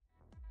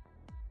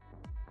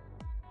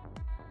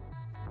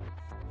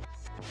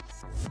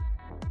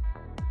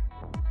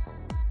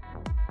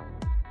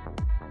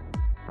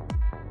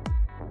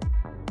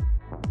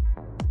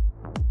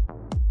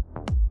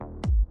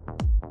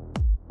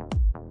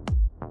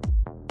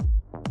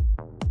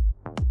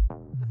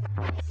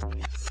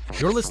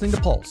You're listening to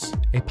Pulse,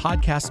 a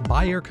podcast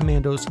by Air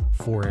Commandos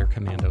for Air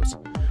Commandos.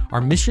 Our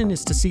mission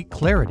is to seek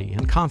clarity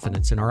and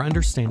confidence in our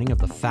understanding of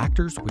the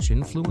factors which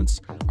influence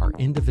our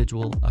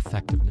individual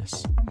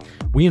effectiveness.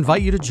 We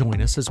invite you to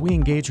join us as we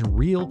engage in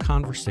real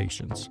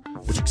conversations,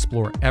 which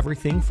explore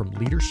everything from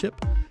leadership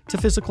to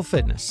physical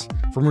fitness,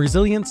 from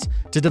resilience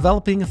to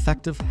developing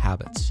effective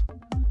habits.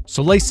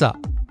 So lace up,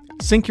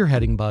 sink your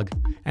heading bug,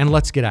 and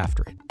let's get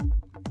after it.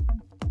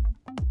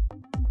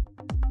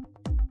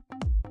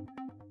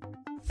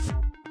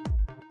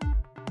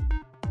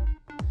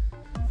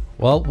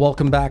 Well,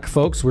 welcome back,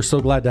 folks. We're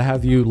so glad to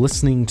have you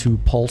listening to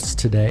Pulse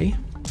today.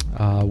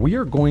 We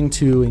are going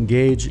to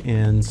engage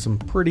in some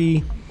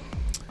pretty,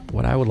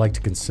 what I would like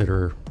to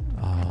consider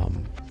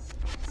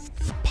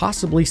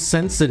possibly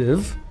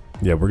sensitive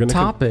we're going to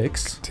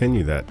topics.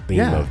 Continue that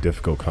theme of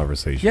difficult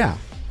conversation. Yeah.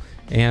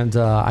 And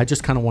I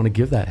just kind of want to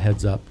give that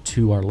heads up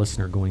to our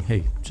listener going,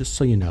 hey, just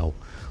so you know,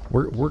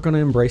 we're going to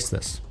embrace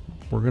this.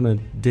 We're going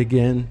to dig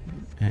in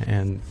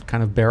and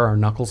kind of bare our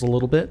knuckles a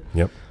little bit.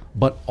 Yep.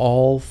 But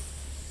all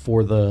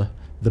for the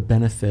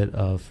benefit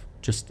of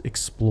just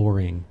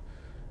exploring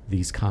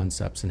these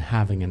concepts and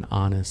having an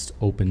honest,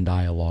 open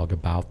dialogue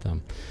about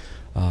them.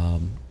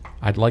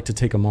 I'd like to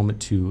take a moment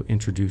to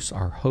introduce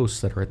our hosts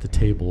that are at the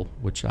table,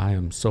 which I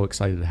am so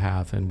excited to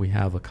have, and we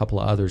have a couple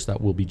of others that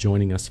will be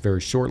joining us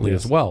very shortly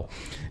as well,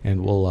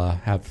 and we'll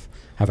have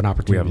an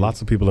opportunity. We have lots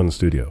of people in the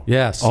studio.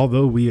 Yes.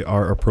 Although we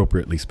are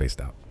appropriately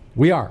spaced out.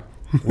 We are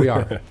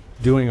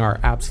doing our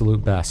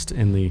absolute best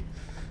in the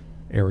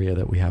area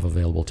that we have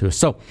available to us.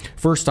 So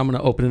first, I'm going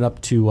to open it up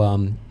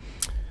to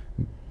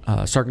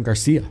Sergeant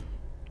Garcia.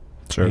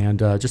 Sure. And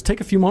just take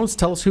a few moments,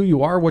 tell us who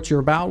you are, what you're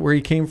about, where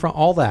you came from,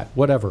 all that,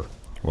 whatever.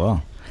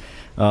 Well,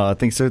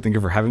 thanks, sir. Thank you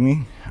for having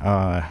me.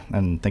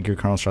 And thank you,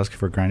 Colonel Ostrowski,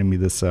 for granting me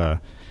this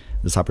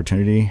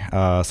opportunity.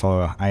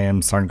 So I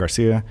am Sergeant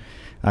Garcia.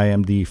 I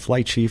am the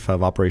flight chief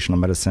of operational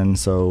medicine.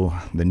 So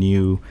the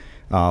new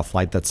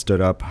flight that stood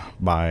up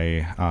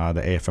by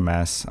the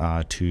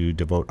AFMS to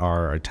devote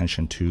our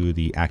attention to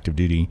the active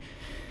duty.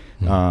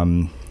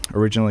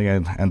 Originally,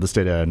 I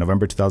enlisted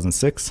November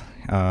 2006,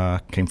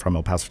 came from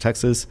El Paso,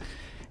 Texas,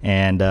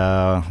 and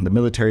the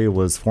military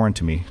was foreign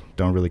to me.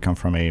 Don't really come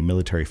from a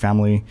military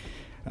family.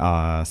 So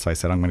I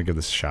said, I'm going to give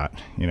this a shot.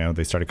 You know,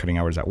 they started cutting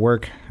hours at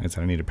work. I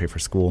said I need to pay for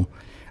school.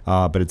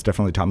 But it's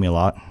definitely taught me a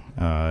lot.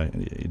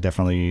 It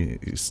definitely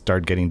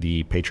started getting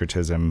the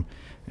patriotism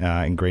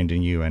ingrained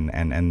in you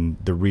and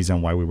the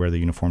reason why we wear the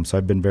uniform. So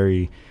I've been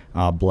very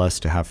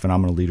blessed to have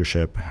phenomenal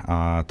leadership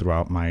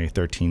throughout my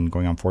 13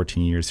 going on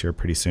 14 years here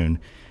pretty soon.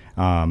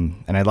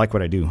 And I like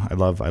what I do. I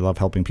love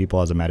helping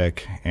people as a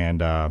medic,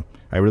 and I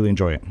really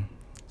enjoy it.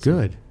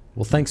 Good.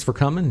 Well, thanks for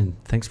coming,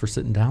 and thanks for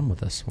sitting down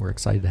with us. We're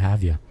excited to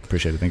have you.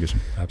 Appreciate it. Thank you, sir.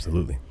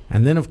 Absolutely.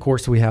 And then, of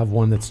course, we have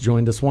one that's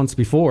joined us once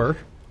before.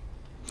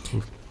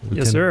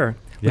 Yes, sir.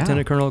 Yeah.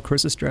 Lieutenant Colonel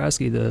Chris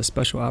Ostrowski, the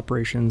Special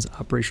Operations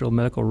Operational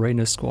Medical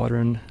Readiness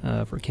Squadron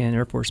for Cannon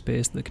Air Force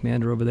Base, the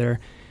commander over there.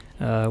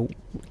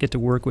 Get to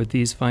work with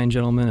these fine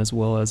gentlemen as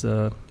well as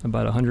about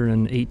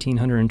 118,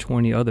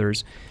 120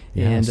 others.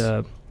 Yes.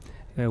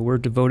 And we're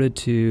devoted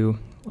to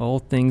all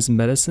things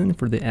medicine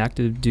for the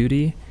active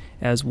duty,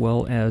 as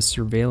well as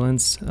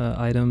surveillance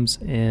items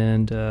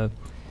and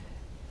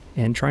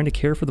trying to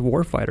care for the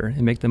warfighter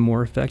and make them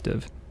more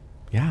effective.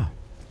 Yeah.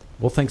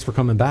 Well, thanks for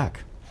coming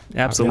back.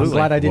 Absolutely. I'm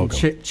glad I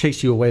didn't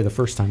chase you away the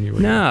first time you were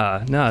here.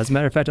 No. As a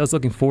matter of fact, I was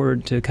looking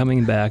forward to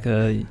coming back.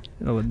 The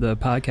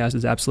podcast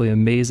is absolutely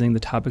amazing. The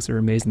topics are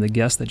amazing. The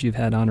guests that you've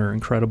had on are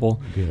incredible.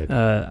 Good.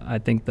 I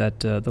think that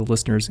the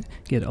listeners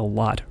get a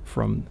lot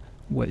from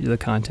the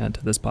content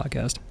of this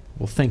podcast.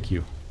 Well, thank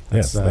you.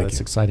 Yes, thank that's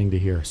you. exciting to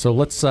hear. So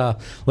let's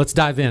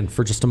dive in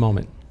for just a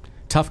moment.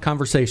 Tough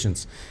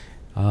conversations,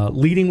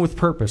 leading with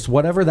purpose,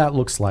 whatever that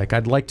looks like.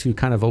 I'd like to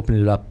kind of open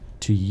it up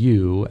to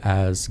you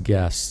as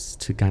guests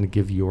to kind of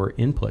give your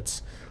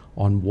inputs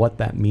on what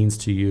that means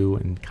to you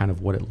and kind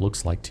of what it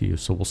looks like to you.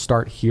 So we'll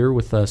start here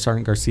with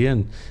Sergeant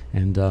Garcia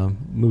and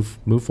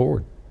move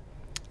forward.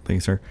 Thank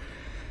you, sir.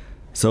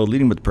 So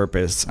leading with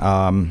purpose,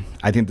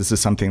 I think this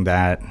is something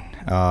that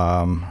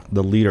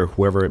the leader,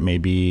 whoever it may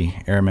be,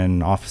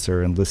 airman,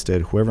 officer,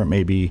 enlisted, whoever it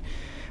may be,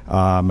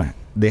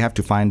 they have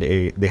to find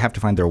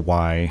their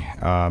why,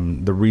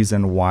 the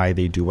reason why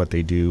they do what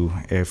they do.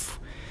 If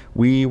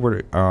we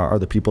are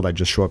the people that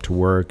just show up to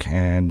work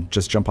and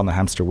just jump on the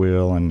hamster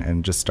wheel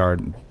and just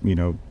start,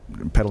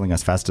 pedaling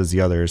as fast as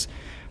the others.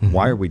 Mm-hmm.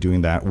 Why are we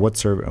doing that?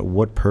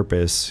 What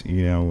purpose,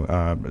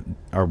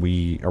 are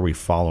we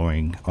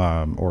following,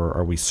 or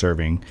are we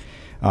serving?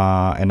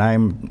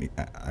 And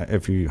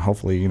if you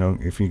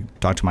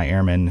talk to my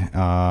airmen,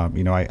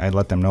 I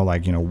let them know,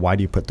 why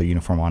do you put the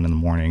uniform on in the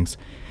mornings?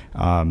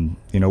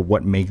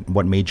 What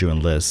made you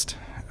enlist?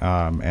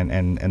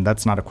 And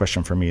that's not a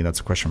question for me.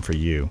 That's a question for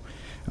you.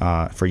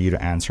 For you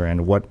to answer.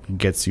 And what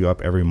gets you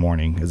up every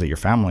morning? Is it your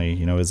family?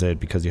 Is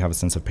it because you have a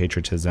sense of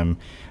patriotism?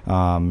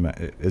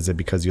 Is it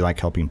because you like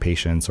helping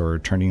patients or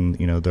turning,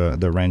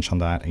 the wrench on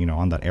that,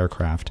 on that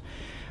aircraft?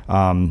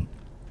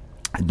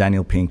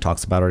 Daniel Pink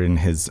talks about it in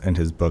his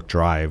book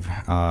Drive.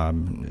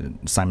 Simon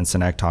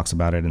Sinek talks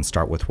about it in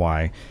Start With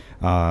Why.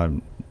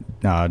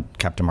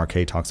 Captain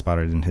Marquet talks about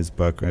it in his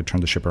book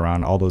Turn the Ship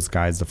Around. All those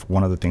guys,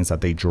 one of the things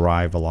that they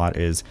drive a lot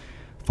is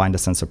find a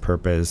sense of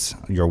purpose,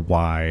 your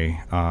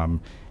why,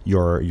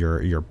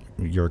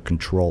 your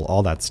control,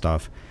 all that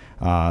stuff.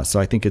 So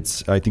I think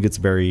it's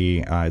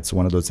very it's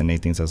one of those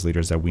innate things as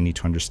leaders that we need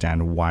to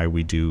understand why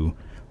we do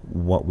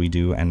what we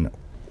do and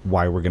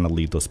why we're going to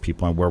lead those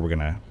people and where we're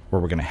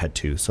going to head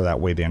to, so that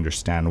way they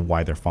understand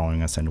why they're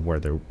following us and where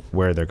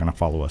they're going to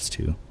follow us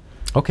to.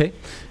 Okay,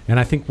 and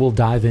I think we'll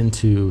dive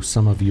into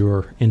some of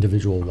your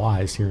individual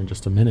whys here in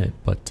just a minute.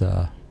 But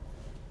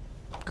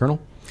Colonel,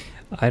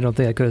 I don't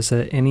think I could have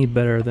said it any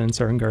better than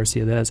Sergeant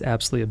Garcia. That is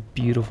absolutely a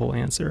beautiful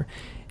answer,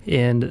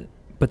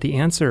 but the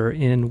answer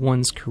in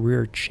one's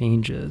career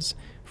changes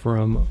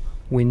from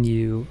when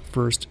you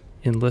first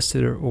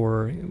enlisted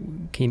or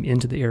came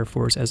into the Air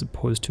Force as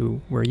opposed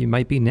to where you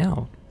might be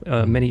now,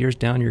 many years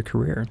down your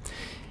career.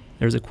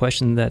 There's a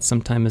question that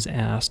sometimes is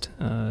asked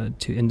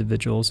to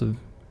individuals of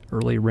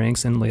early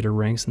ranks and later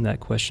ranks, and that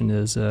question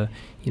is,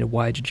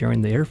 why did you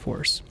join the Air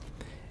Force?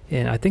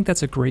 And I think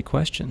that's a great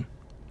question.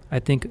 I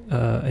think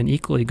an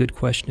equally good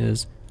question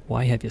is,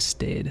 why have you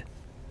stayed?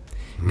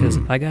 Because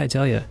I gotta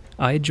tell you,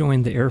 I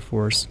joined the Air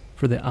Force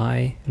for the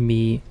I,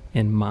 me,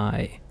 and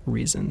my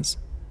reasons.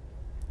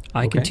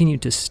 I continue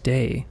to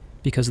stay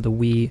because of the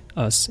we,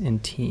 us,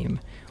 and team.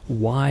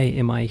 Why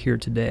am I here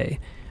today?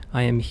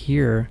 I am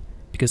here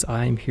because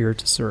I am here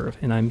to serve,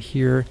 and I'm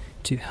here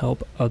to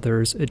help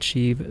others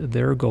achieve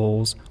their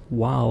goals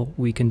while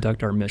we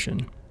conduct our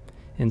mission.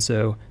 And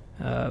so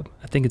I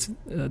think it's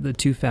the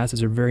two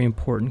facets are very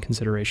important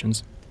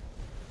considerations.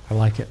 I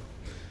like it.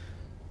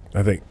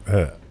 I think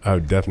I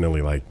would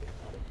definitely like,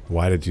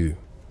 why did you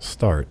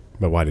start,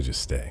 but why did you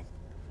stay?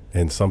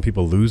 And some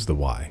people lose the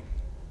why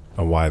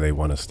on why they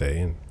want to stay,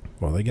 and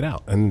well, they get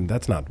out, and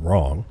that's not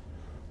wrong,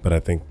 but I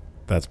think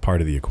that's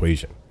part of the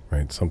equation,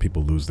 right? Some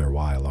people lose their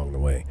why along the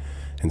way,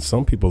 and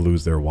some people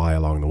lose their why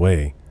along the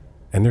way,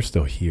 and they're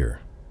still here,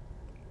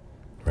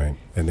 right?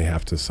 And they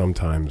have to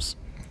sometimes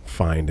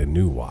find a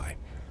new why.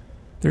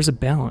 There's a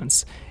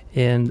balance,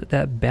 and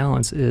that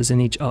balance is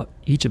in each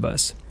of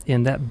us,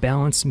 and that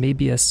balance may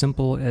be as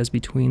simple as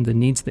between the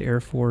needs of the Air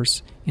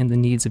Force and the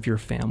needs of your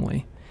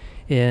family,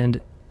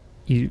 and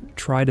you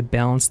try to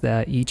balance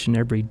that each and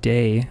every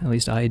day. At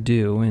least I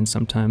do, and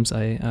sometimes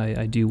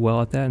I do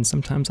well at that, and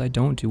sometimes I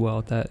don't do well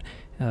at that.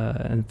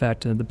 In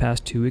fact, the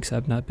past 2 weeks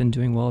I've not been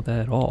doing well at that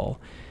at all.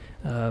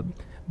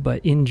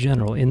 But in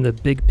general, in the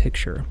big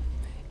picture,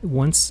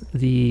 once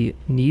the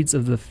needs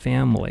of the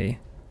family,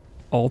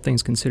 all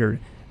things considered,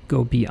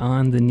 go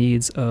beyond the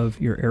needs of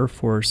your Air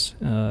Force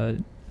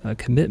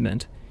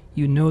commitment,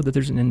 you know that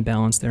there's an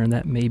imbalance there, and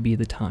that may be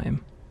the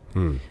time.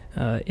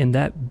 And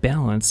that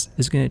balance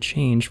is going to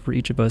change for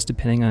each of us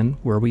depending on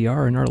where we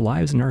are in our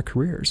lives and our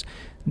careers.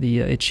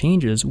 It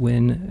changes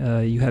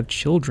when you have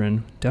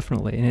children,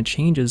 definitely, and it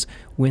changes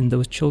when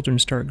those children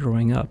start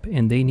growing up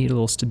and they need a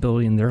little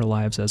stability in their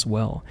lives as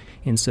well.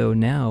 And so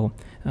now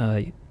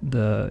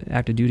the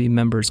active duty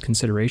members'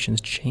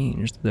 considerations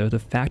change. The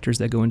factors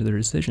that go into their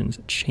decisions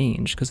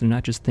change because they're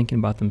not just thinking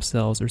about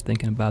themselves, they're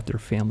thinking about their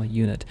family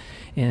unit.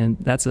 And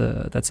that's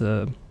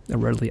a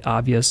readily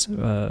obvious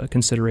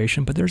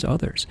consideration, but there's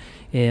others.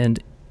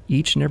 And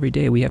each and every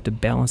day we have to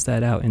balance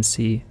that out and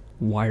see,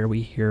 why are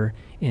we here,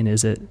 and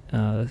is it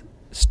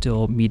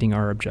still meeting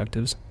our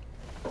objectives?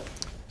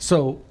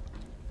 So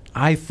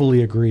I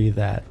fully agree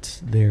that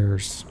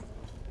there's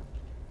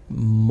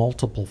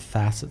multiple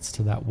facets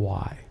to that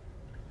why.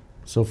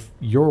 So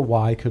your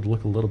why could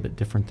look a little bit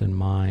different than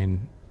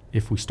mine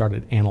if we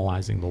started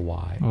analyzing the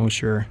why. Oh,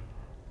 sure.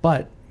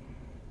 But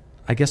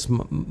I guess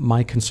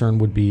my concern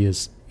would be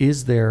is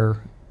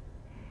there,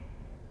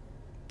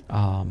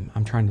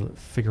 I'm trying to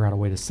figure out a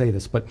way to say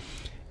this, but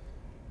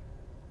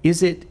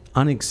is it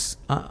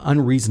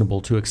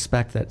unreasonable to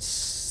expect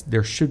that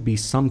there should be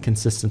some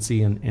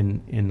consistency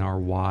in our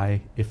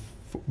why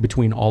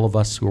between all of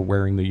us who are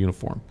wearing the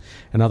uniform?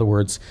 In other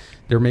words,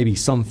 there may be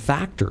some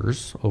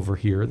factors over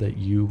here that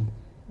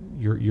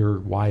your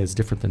why is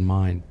different than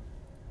mine,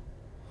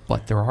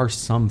 but there are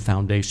some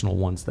foundational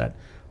ones that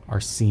are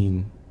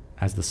seen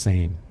as the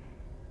same.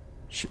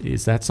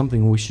 Is that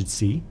something we should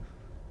see,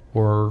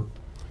 or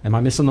am I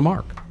missing the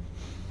mark?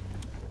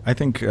 I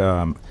think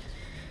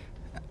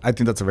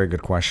that's a very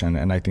good question,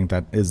 and I think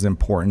that is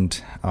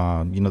important.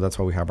 That's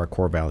why we have our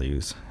core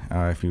values.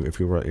 If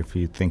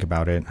you think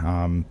about it,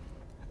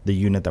 the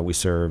unit that we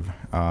serve,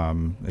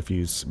 if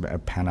you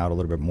pan out a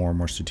little bit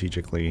more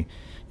strategically,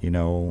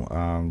 look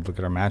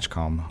at our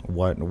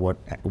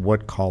MAJCOM.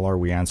 What call are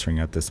we answering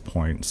at this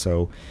point?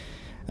 So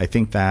I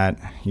think that,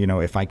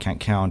 if I can't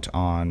count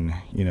on,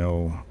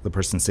 the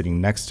person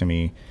sitting next to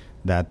me,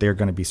 that they're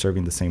going to be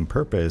serving the same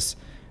purpose,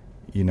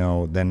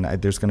 then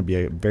there's going to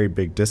be a very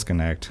big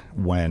disconnect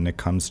when it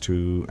comes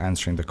to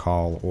answering the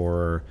call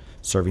or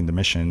serving the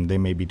mission. They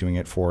may be doing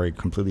it for a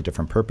completely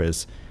different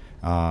purpose,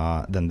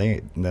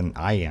 than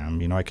I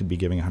am. You know, I could be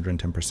giving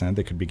 110%.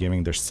 They could be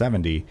giving their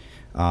 70,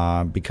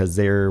 because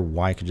their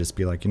why could just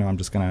be like, you know, I'm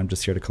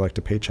just here to collect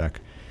a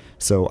paycheck.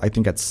 So I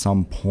think at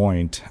some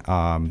point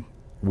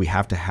we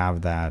have to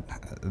have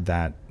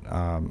that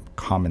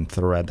common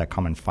thread, that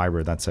common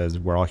fiber that says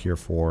we're all here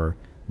for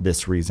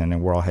this reason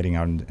and we're all heading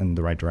out in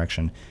the right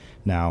direction.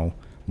 Now,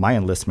 my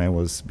enlistment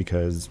was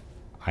because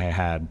I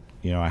had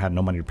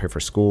no money to pay for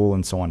school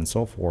and so on and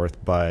so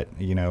forth. But,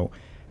 you know,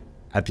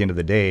 at the end of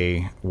the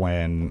day,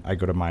 when I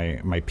go to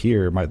my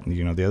peer,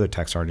 the other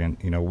tech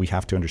sergeant, you know, we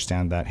have to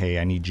understand that, hey,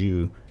 I need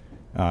you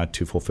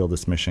to fulfill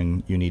this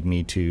mission. You need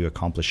me to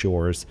accomplish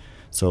yours.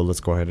 So let's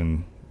go ahead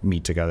and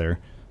meet together,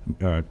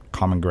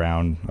 common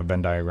ground, a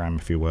Venn diagram,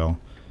 if you will.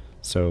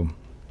 So,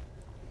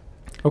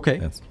 okay.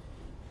 Yes.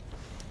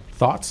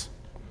 Thoughts?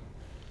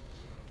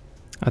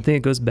 I think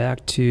it goes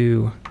back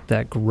to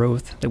that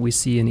growth that we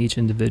see in each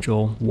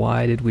individual.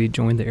 Why did we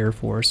join the Air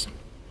Force?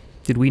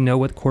 Did we know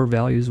what core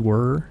values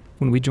were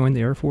when we joined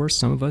the Air Force?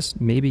 Some of us,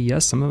 maybe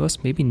yes. Some of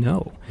us, maybe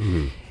no.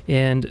 Mm-hmm.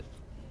 And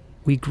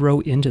we grow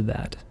into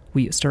that.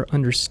 We start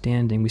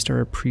understanding, we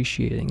start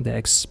appreciating. That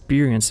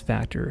experience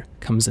factor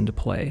comes into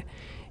play.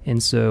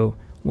 And so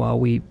while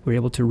we were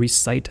able to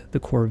recite the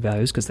core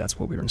values, because that's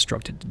what we were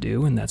instructed to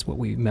do, and that's what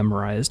we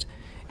memorized,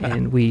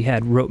 and we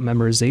had rote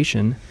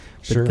memorization,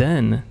 but Sure.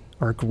 then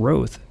our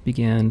growth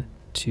began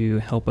to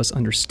help us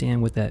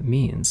understand what that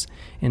means.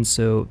 And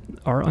so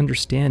our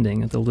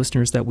understanding of the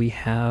listeners that we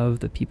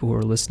have, the people who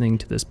are listening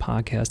to this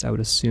podcast, I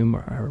would assume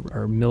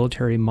are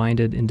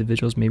military-minded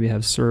individuals, maybe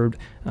have served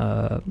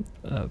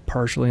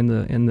partially in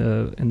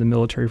the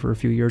military for a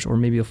few years, or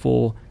maybe a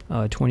full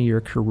 20-year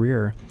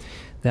career.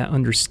 That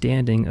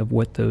understanding of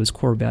what those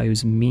core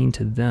values mean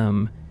to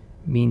them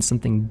means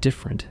something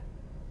different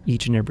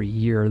each and every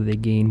year. They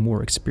gain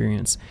more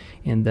experience,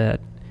 and that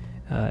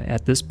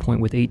at this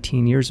point, with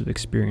 18 years of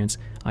experience,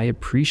 I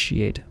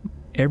appreciate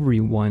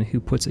everyone who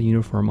puts a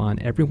uniform on,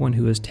 everyone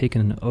who has taken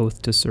an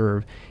oath to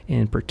serve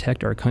and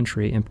protect our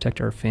country and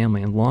protect our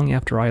family. And long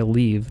after I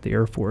leave the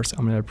Air Force,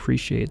 I'm going to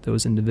appreciate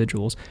those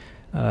individuals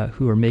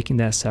who are making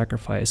that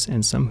sacrifice,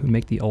 and some who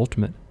make the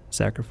ultimate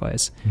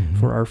sacrifice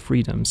for our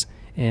freedoms.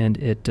 And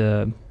it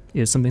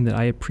is something that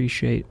I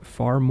appreciate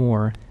far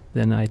more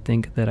than I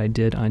think that I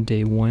did on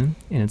day one.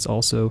 And it's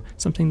also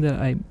something that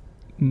I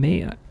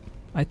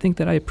think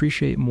that I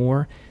appreciate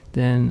more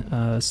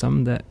than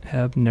some that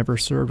have never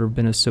served or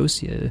been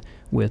associated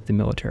with the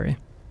military.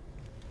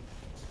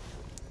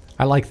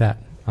 I like that.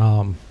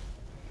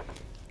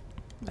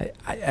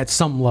 At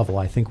some level,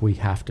 I think we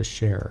have to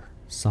share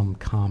some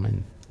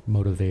common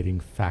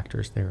motivating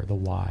factors there, the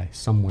why,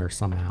 somewhere,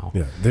 somehow.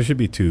 Yeah, there should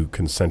be 2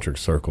 concentric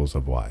circles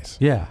of whys.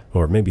 Yeah.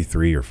 Or maybe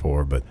 3 or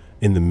 4, but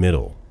in the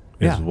middle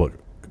is Yeah.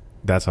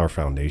 that's our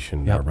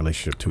foundation, Yep. our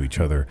relationship to each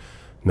other,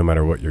 no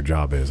matter what your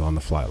job is, on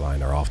the flight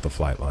line or off the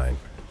flight line,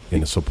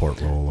 in a support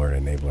role or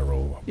an enabler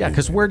role. Yeah,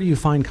 because where do you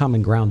find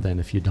common ground then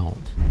if you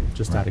don't?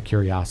 Just out of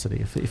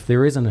curiosity, if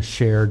there isn't a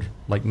shared,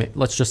 like,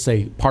 let's just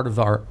say part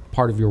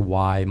of your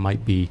why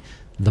might be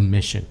the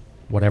mission,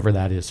 whatever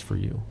that is for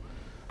you.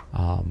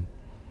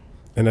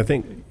 And I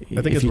think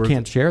if it's you worth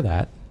can't share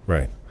that,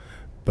 right.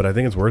 But I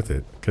think it's worth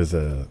it, because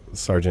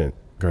Sergeant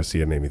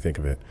Garcia made me think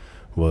of it,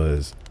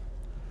 was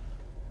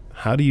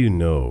how do you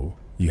know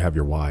you have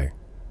your why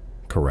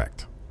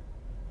correct?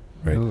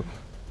 Right?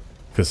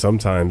 Because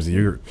sometimes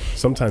you're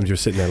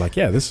sitting there like,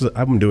 yeah,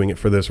 I'm doing it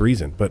for this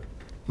reason, but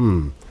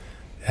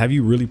have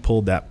you really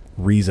pulled that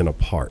reason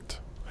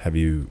apart?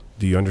 Do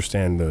you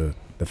understand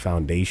the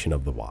foundation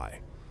of the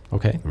why?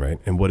 okay, Right?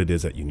 And what it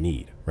is that you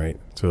need, right?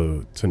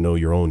 To know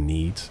your own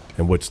needs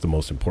and what's the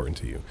most important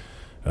to you.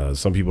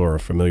 Some people are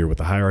familiar with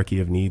the hierarchy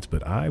of needs,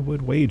 but I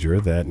would wager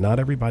that not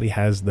everybody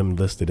has them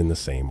listed in the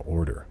same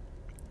order.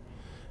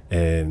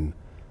 And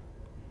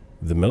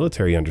the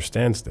military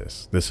understands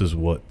this. This is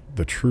what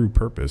the true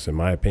purpose, in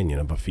my opinion,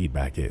 of a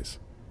feedback is: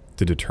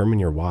 to determine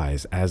your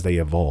whys as they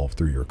evolve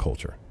through your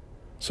culture.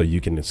 So you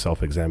can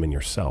self-examine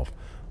yourself.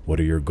 What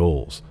are your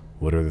goals?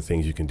 What are the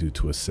things you can do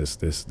to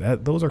assist this?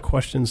 Those are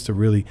questions to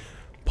really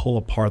pull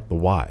apart the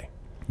why.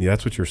 Yeah,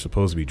 that's what you're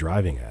supposed to be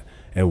driving at.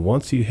 And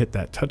once you hit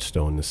that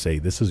touchstone to say,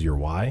 this is your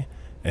why,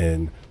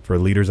 and for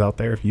leaders out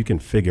there, if you can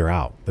figure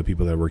out the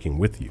people that are working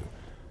with you,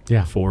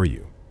 yeah, for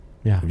you,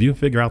 yeah, if you can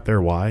figure out their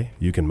why,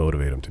 you can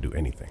motivate them to do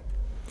anything.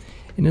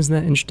 And isn't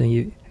that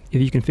interesting?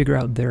 If you can figure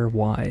out their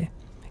why.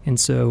 And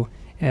so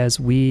as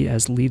we,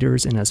 as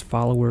leaders and as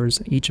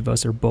followers, each of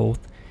us are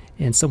both,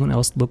 and someone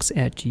else looks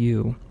at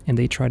you and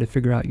they try to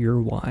figure out your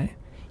why,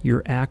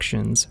 your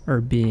actions are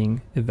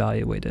being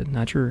evaluated,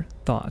 not your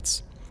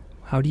thoughts.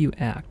 How do you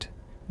act?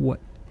 What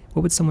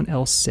would someone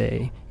else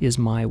say is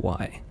my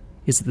why?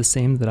 Is it the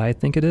same that I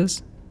think it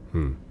is?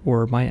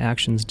 Or are my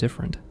actions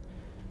different?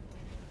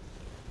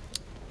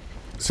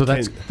 So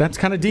that's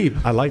kind of deep.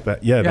 I like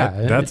that. Yeah,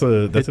 that's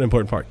an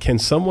important part. Can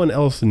someone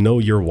else know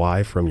your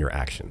why from your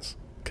actions?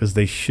 Because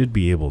they should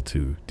be able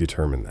to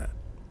determine that.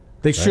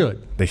 They right?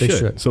 should. They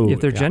should. So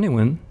if they're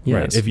genuine,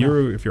 yes. Right. If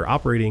you're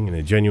operating in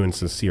a genuine,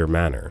 sincere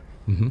manner,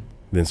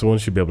 then someone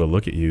should be able to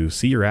look at you,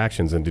 see your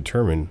actions, and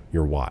determine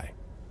your why.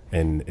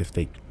 And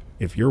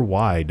if your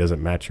why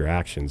doesn't match your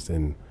actions,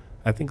 then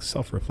I think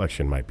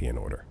self-reflection might be in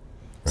order.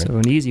 Right? So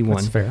an easy one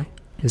That's fair.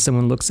 is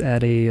someone looks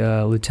at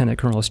a Lieutenant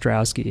Colonel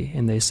Ostrowski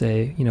and they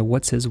say,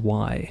 what's his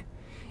why?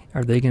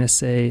 Are they going to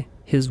say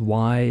his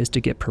why is to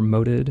get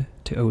promoted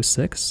to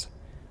 06?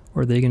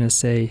 Or are they going to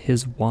say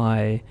his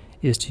why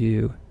is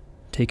to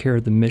take care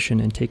of the mission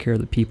and take care of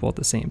the people at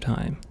the same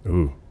time?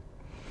 Ooh.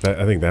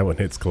 I think that one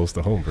hits close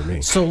to home for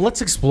me. So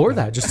let's explore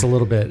that just a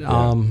little bit.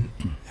 Yeah.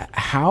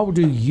 How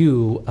do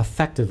you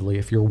effectively,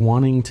 if you're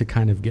wanting to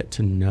kind of get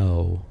to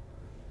know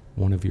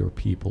one of your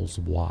people's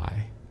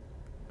why,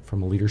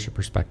 from a leadership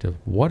perspective,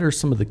 what are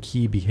some of the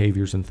key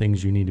behaviors and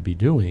things you need to be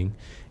doing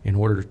in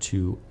order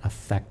to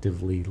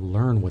effectively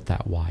learn what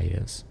that why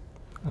is?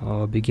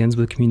 Oh, it begins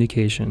with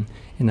communication.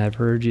 And I've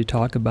heard you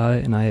talk about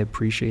it, and I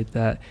appreciate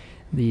that.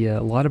 A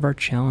lot of our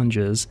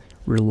challenges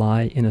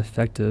rely in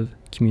effective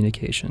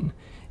communication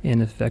and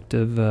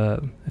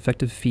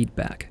effective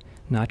feedback,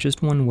 not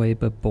just one way,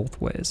 but both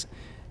ways.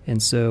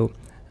 And so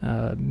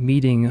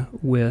meeting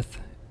with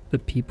the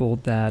people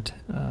that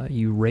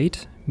you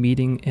rate,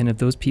 and if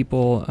those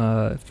people,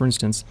 for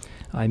instance,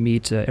 I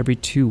meet every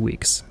 2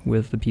 weeks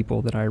with the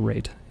people that I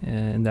rate,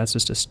 and that's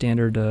just a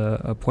standard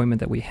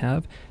appointment that we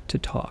have to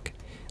talk.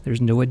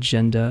 There's no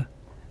agenda.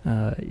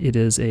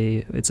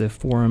 It's a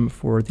forum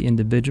for the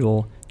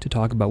individual to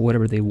talk about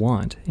whatever they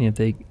want. And if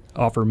they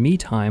offer me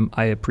time,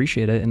 I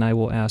appreciate it, and I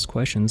will ask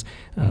questions.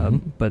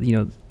 But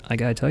I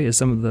gotta tell you,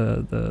 some of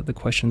the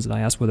questions that I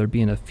ask, whether it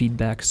be in a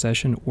feedback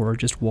session or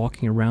just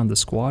walking around the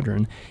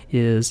squadron,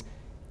 is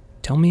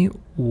tell me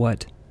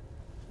what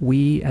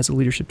we as a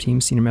leadership team,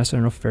 Senior Master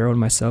General Farrow and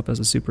myself as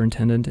a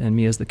superintendent and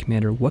me as the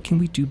commander, what can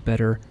we do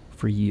better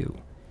for you?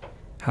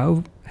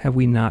 How have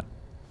we not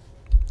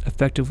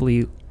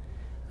effectively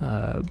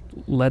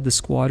led the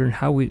squadron?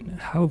 How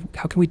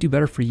can we do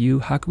better for you?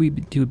 How can we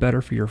do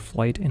better for your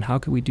flight? And how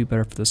can we do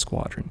better for the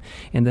squadron?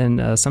 And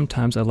then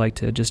sometimes I like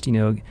to just take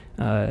it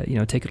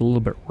a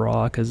little bit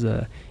raw, because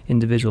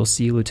individuals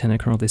see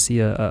Lieutenant Colonel, they see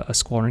a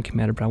squadron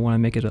commander, but I want to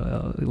make it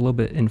a little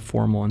bit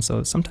informal. And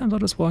so sometimes I'll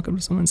just walk up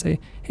to someone and say,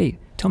 "Hey,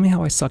 tell me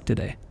how I suck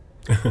today."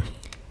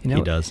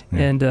 He does, yeah.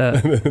 And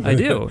I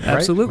do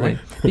absolutely, right.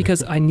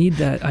 Because I need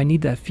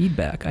that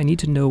feedback. I need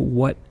to know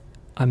what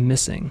I'm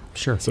missing.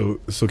 Sure. So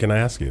can I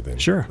ask you then?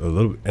 Sure. A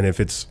little, and if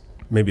it's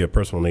maybe a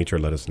personal nature,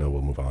 let us know.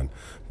 We'll move on.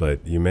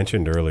 But you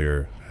mentioned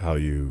earlier how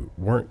you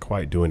weren't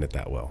quite doing it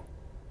that well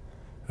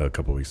a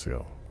couple of weeks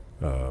ago,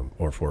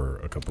 or for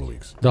a couple of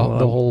weeks. The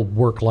whole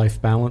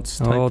work-life balance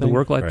type the thing?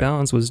 work-life Right.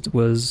 balance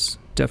was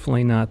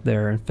definitely not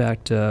there. In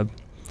fact,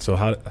 So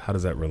how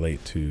does that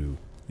relate to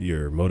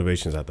your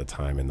motivations at the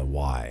time and the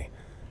why?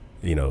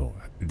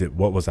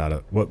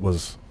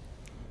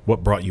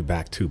 What brought you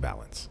back to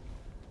balance?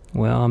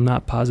 well, I'm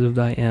not positive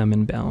that I am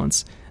in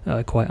balance,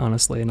 quite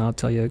honestly. And I'll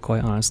tell you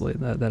quite honestly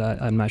that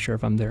I'm not sure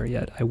if I'm there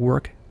yet. I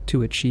work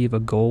to achieve a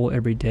goal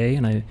every day,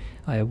 and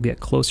I'll get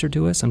closer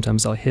to it.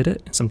 Sometimes I'll hit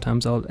it, and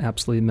sometimes I'll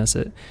absolutely miss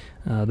it.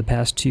 The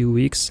past 2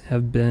 weeks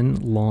have been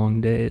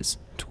long days,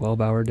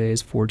 12-hour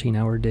days,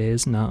 14-hour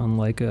days, not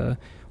unlike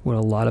what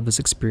a lot of us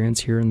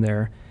experience here and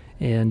there.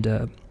 And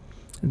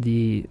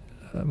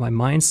my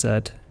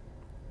mindset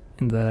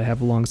that I have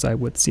alongside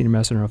with Senior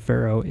Master General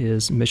Farrow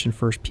is mission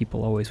first,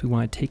 people always. We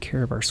want to take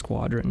care of our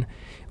squadron.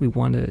 We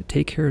want to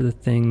take care of the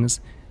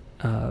things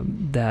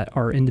that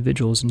our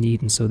individuals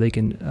need, and so they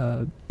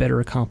can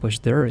better accomplish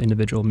their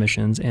individual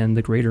missions and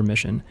the greater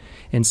mission.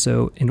 And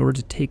so in order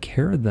to take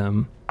care of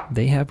them,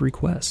 they have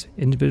requests.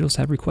 Individuals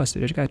have requests.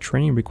 They've got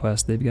training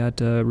requests. They've got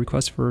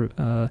requests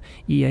for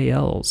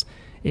EALs.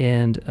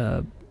 And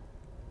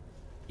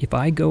if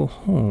I go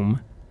home,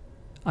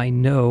 I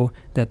know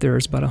that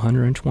there's about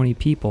 120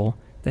 people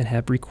that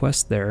have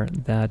requests there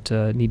that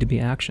need to be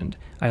actioned.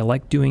 I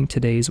like doing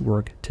today's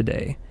work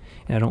today,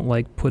 and I don't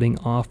like putting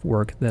off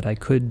work that I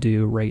could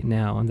do right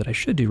now and that I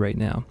should do right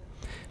now.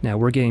 Now,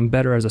 we're getting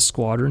better as a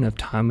squadron of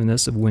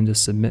timeliness of when to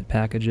submit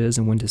packages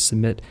and when to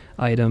submit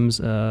items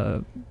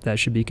that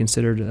should be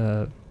considered,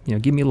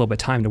 give me a little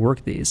bit of time to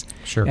work these.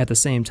 Sure. At the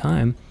same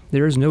time,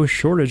 there is no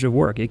shortage of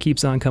work. It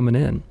keeps on coming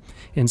in.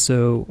 And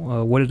so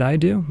what did I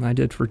do? I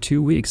did for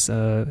 2 weeks.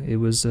 It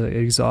was an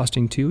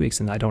exhausting 2 weeks,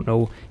 and I don't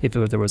know if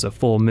there was a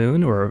full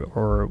moon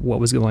or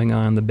what was going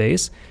on the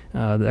base.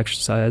 The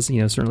exercise,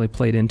 certainly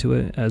played into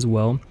it as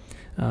well.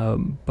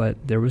 But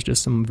there was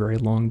just some very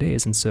long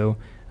days. And so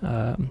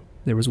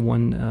there was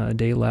one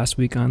day last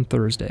week on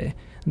Thursday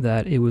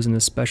that it was an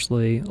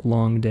especially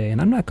long day. And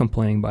I'm not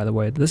complaining, by the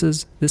way.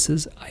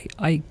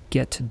 I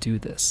get to do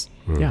this.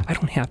 Yeah. I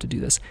don't have to do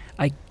this.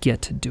 I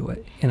get to do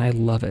it, and I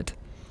love it.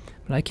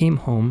 But I came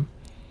home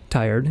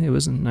tired. It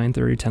was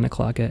 9:30, 10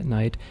 o'clock at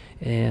night,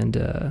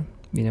 and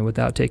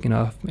without taking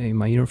off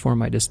my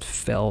uniform, I just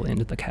fell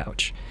into the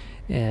couch.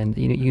 And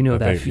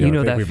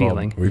that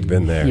feeling. We've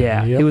been there.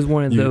 Yeah, Yep. It was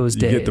one of those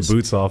days. You get the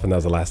boots off, and that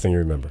was the last thing you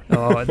remember.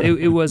 Oh,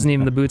 it wasn't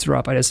even the boots were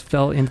off. I just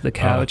fell into the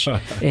couch,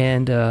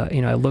 and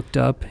I looked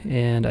up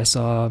and I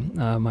saw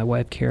my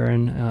wife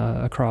Karen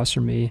across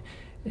from me,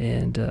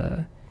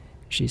 and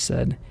she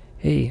said,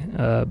 hey,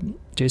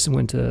 Jason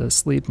went to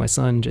sleep. My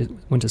son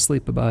went to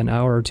sleep about an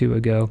hour or two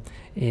ago.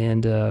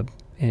 And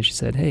she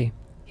said, hey,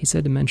 he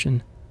said to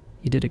mention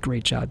you did a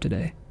great job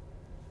today.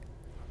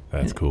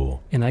 That's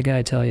cool. And I got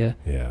to tell you,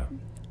 Yeah.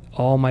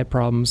 all my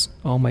problems,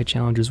 all my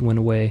challenges went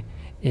away.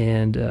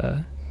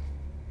 And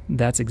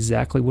that's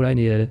exactly what I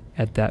needed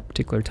at that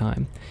particular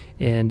time.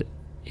 And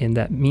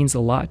that means a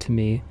lot to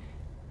me,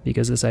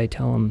 because as I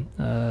tell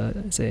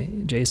him, say,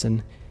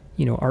 Jason,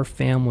 you know, our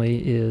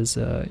family is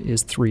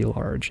three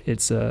large.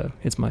 It's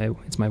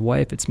my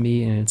wife, it's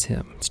me, and it's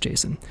him. It's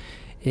Jason.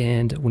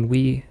 And when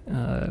we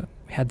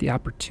had the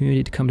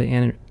opportunity to come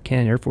to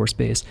Cannon Air Force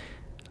Base,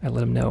 I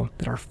let him know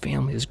that our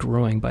family is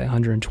growing by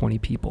 120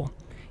 people,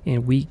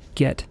 and we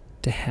get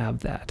to have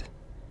that.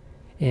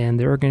 And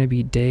there are going to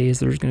be days,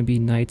 there's going to be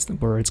nights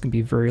where it's going to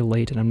be very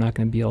late, and I'm not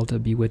going to be able to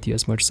be with you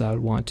as much as I would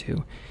want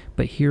to.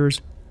 But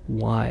here's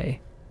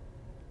why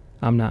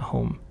I'm not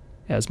home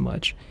as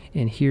much.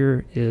 And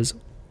here is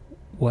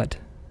what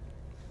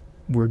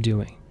we're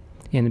doing.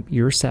 And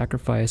your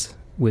sacrifice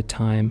with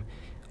time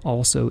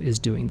also is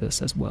doing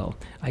this as well.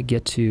 I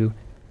get to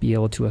be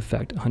able to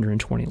affect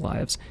 120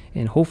 lives,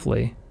 and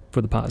hopefully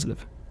for the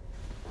positive.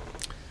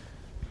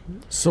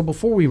 So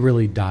before we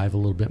really dive a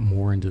little bit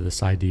more into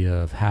this idea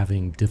of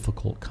having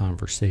difficult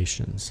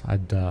conversations, I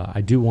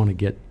do want to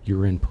get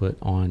your input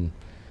on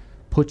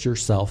put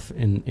yourself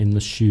in the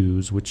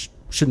shoes, which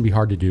shouldn't be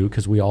hard to do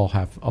because we all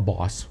have a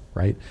boss,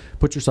 right?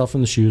 Put yourself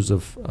in the shoes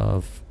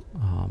of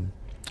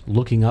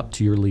looking up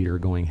to your leader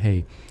going,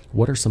 hey,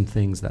 what are some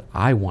things that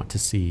I want to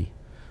see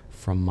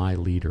from my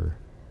leader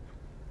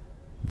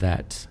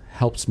that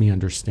helps me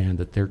understand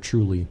that they're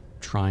truly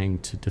trying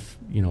to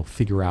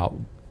figure out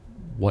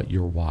what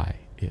your why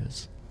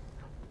is?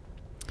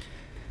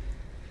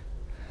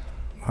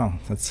 Wow,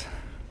 it's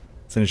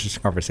an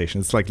interesting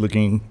conversation. It's like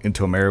looking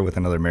into a mirror with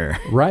another mirror.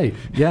 Right.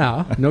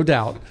 Yeah, no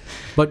doubt.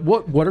 But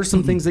what are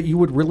some things that you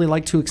would really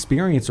like to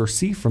experience or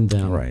see from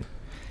them? Right.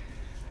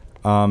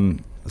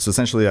 So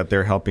essentially that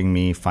they're helping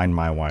me find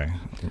my why.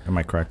 Am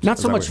I correct? Not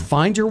so much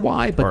find your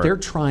why, but they're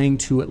trying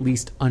to at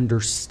least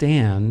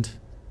understand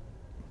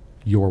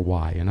your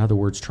why. In other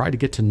words, try to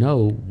get to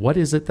know what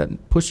is it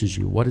that pushes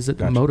you? What is it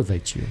that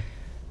motivates you?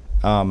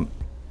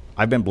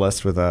 I've been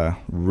blessed with a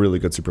really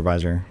good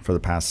supervisor for the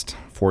past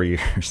 4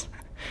 years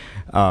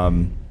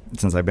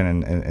since I've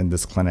been in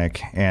this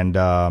clinic. And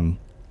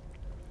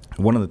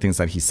one of the things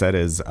that he said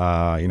is,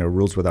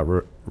 rules without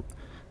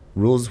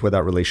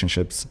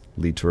relationships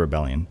lead to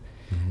rebellion.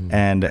 Mm-hmm.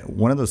 And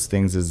one of those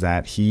things is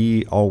that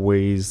he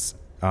always,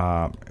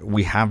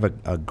 we have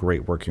a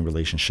great working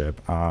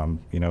relationship. Knock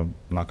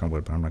on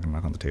wood, but I'm not going to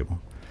knock on the table.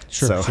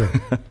 Sure.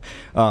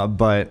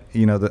 But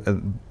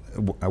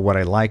what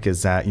I like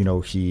is that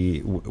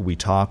we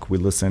talk, we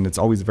listen. It's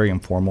always very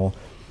informal,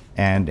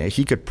 and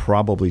he could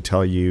probably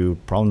tell you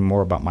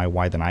more about my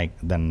why than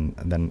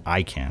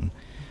I can.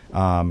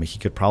 He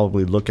could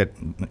probably look at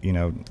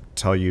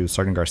tell you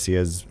Sergeant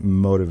Garcia's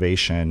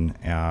motivation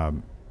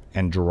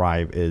and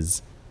drive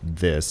is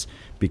this,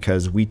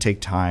 because we take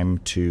time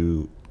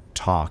to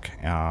talk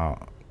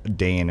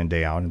day in and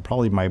day out. And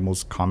probably my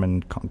most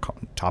common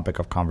topic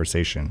of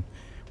conversation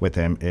with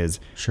him is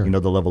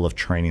the level of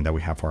training that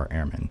we have for our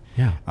airmen.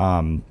 Yeah.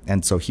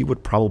 And so he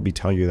would probably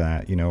tell you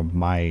that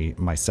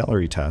my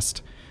celery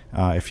test,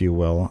 if you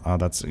will,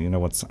 that's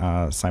what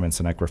Simon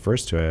Sinek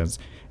refers to as,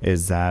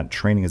 is that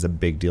training is a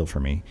big deal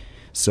for me.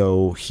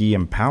 So he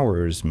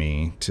empowers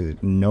me to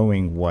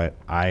knowing what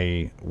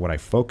I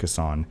focus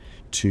on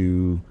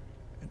to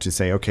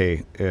say,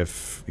 okay,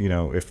 if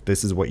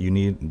this is what you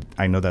need,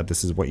 I know that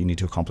this is what you need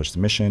to accomplish the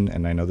mission,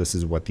 and I know this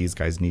is what these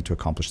guys need to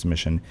accomplish the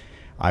mission.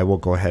 I will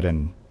go ahead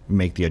and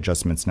make the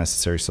adjustments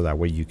necessary so that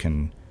way you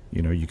can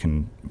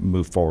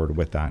move forward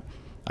with that.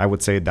 I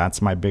would say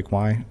that's my big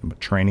why,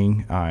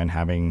 training and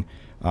having,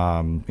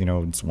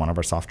 it's one of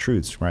our soft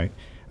truths, right?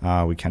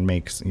 We can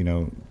make,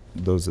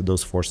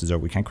 those forces,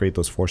 we can create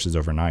those forces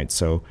overnight.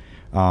 So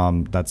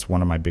that's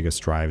one of my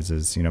biggest drives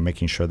is,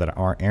 making sure that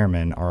our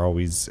airmen are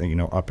always,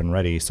 up and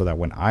ready so that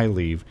when I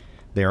leave,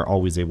 they are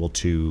always able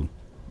to,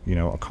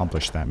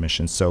 accomplish that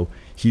mission. So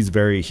he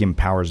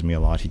empowers me a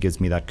lot. He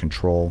gives me that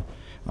control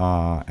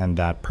and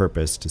that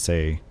purpose to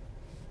say,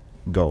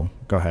 go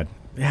ahead.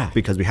 Yeah.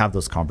 Because we have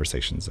those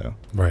conversations though.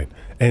 Right.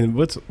 And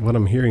what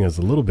I'm hearing is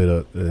a little bit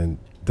of, and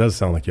it does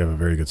sound like you have a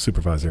very good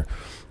supervisor.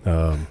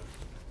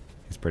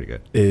 He's pretty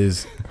good.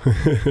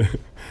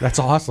 That's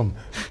awesome.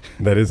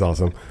 That is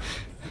awesome.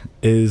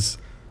 Is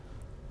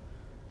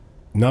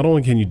not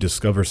only can you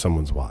discover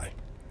someone's why,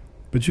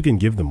 but you can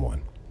give them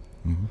one.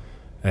 Mm-hmm.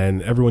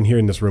 And everyone here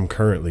in this room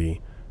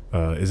currently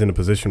is in a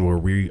position where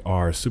we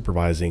are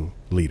supervising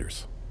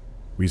leaders.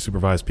 We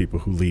supervise people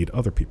who lead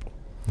other people.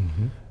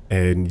 Mm-hmm.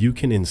 And you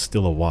can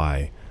instill a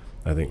why.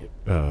 I think,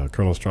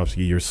 Colonel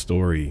Ostrovsky, your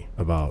story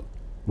about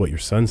what your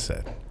son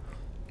said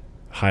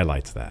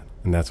highlights that.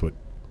 And that's what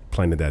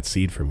planted that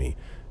seed for me.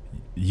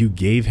 You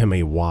gave him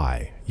a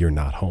why you're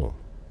not home.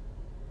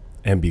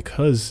 And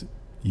because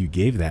you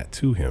gave that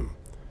to him,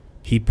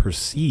 he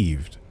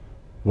perceived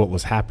what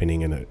was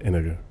happening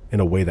in in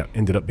a way that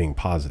ended up being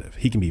positive.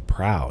 He can be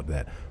proud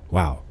that,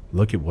 wow,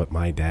 look at what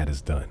my dad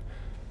has done.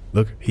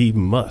 Look, he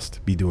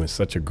must be doing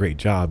such a great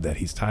job that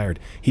he's tired.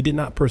 He did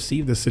not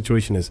perceive this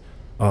situation as,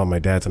 oh, my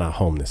dad's not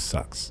home, this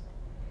sucks.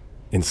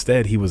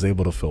 Instead, he was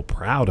able to feel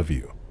proud of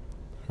you,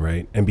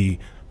 right? And be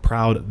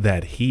proud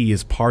that he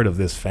is part of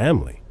this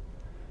family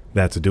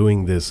that's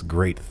doing this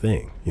great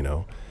thing, you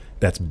know,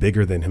 that's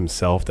bigger than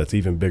himself, that's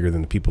even bigger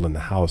than the people in the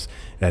house.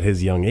 At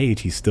his young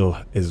age, he still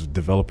is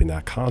developing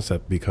that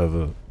concept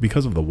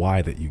because of the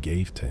why that you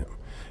gave to him.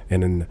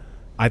 And then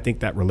I think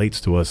that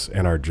relates to us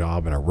in our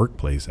job and our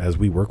workplace as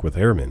we work with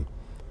airmen,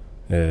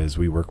 as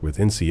we work with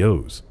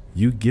NCOs.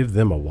 You give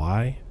them a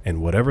why,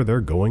 and whatever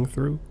they're going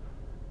through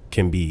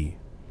can be,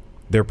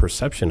 their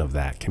perception of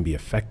that can be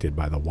affected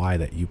by the why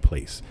that you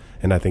place.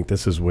 And I think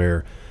this is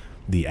where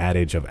the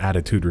adage of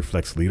attitude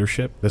reflects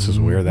leadership, this is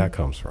where that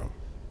comes from.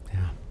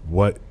 Yeah.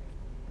 What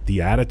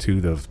the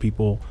attitude of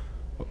people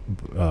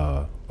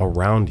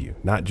around you,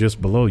 not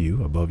just below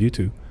you, above you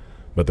too,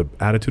 but the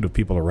attitude of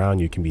people around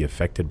you can be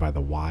affected by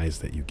the whys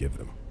that you give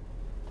them.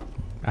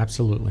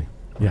 Absolutely.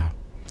 Yeah.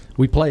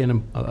 We play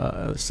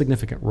a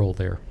significant role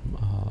there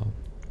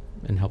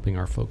in helping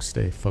our folks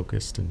stay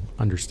focused and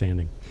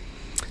understanding.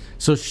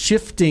 So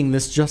shifting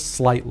this just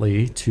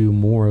slightly to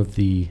more of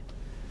the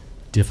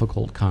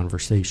difficult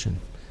conversation,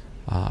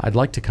 I'd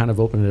like to kind of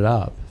open it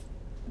up.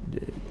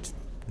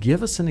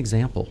 Give us an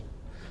example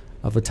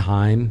of a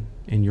time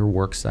in your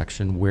work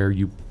section where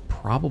you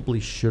probably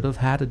should have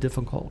had a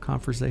difficult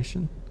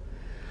conversation,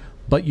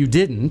 but you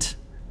didn't,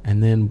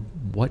 and then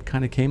what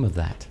kind of came of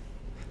that?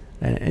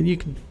 And you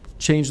can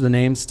change the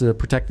names to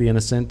protect the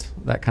innocent,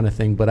 that kind of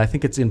thing, but I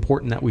think it's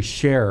important that we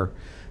share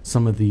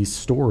some of these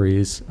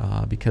stories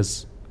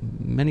because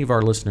many of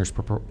our listeners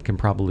can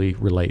probably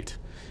relate,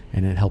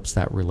 and it helps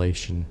that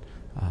relation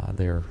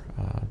there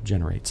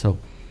generate. So,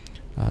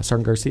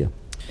 Sergeant Garcia.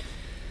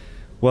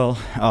 Well,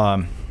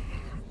 I'm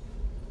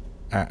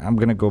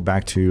going to go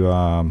back to,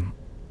 I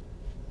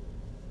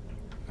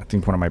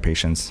think one of my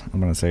patients, I'm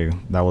going to say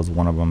that was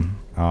one of them,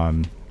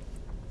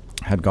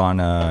 had gone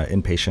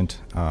inpatient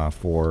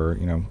for,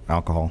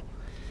 alcohol.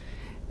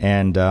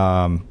 And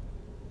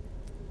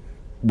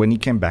when he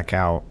came back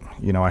out,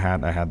 I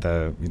had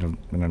the, in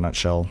a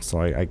nutshell,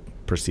 so I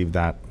perceived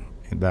that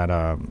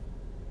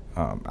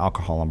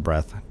alcohol on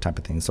breath type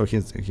of thing. So he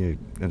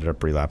ended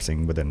up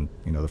relapsing within,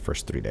 the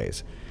first 3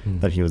 days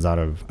that he was out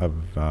of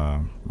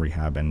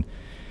rehab. And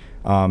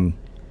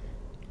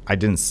I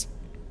didn't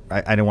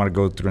want to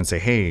go through and say,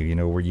 hey,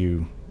 were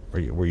you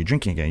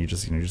drinking again? You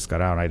just got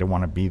out. I didn't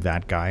want to be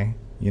that guy,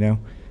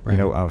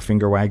 right.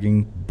 Finger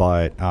wagging.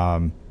 But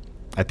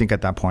I think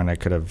at that point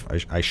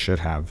I should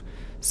have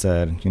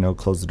said,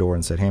 closed the door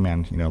and said, hey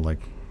man,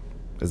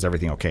 is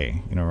everything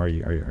okay? Are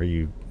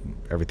you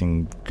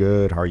everything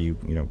good? How are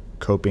you,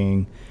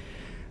 coping?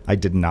 I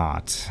did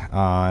not,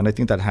 and I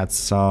think that had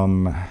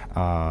some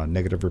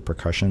negative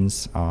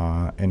repercussions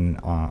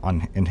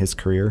in his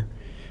career.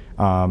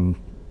 I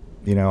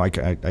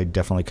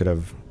definitely could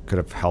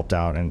have helped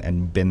out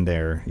and been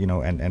there,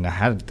 and I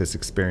had this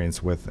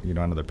experience with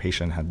another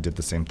patient did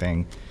the same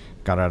thing,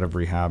 got out of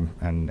rehab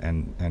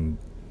and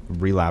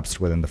relapsed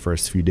within the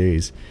first few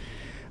days,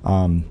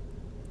 and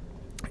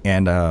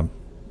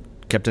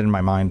kept it in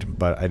my mind,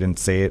 but I didn't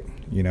say it,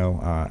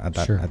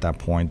 at that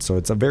point. So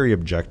it's a very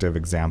objective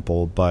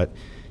example, but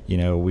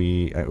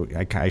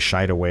I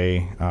shied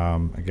away.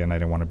 Again, I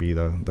didn't want to be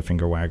the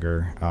finger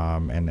wagger,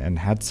 and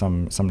had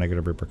some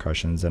negative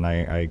repercussions, and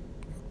I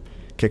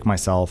kicked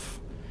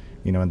myself,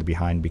 in the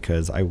behind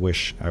because I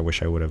wish I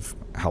would have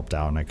helped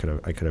out, and I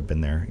could have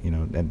been there,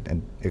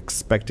 and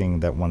expecting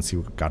that once he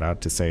got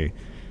out to say,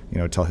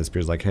 tell his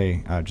peers like,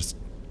 hey, just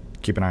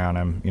keep an eye on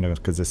him,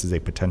 because this is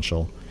a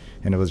potential.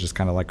 And it was just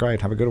kind of like, all right,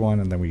 have a good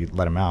one, and then we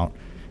let him out.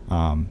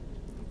 And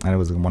it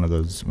was one of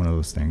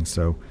those things.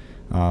 So,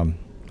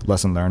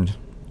 lesson learned.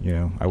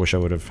 I wish I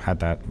would have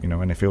had that.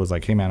 And if it was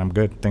like, hey man, I'm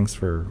good. Thanks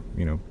for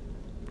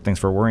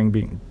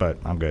worrying, but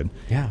I'm good.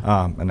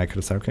 Yeah. And I could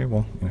have said, okay,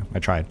 well, I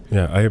tried.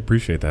 Yeah, I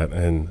appreciate that,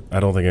 and I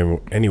don't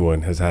think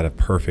anyone has had a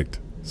perfect,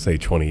 say,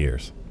 20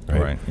 years.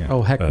 Right. Yeah.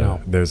 Oh heck no.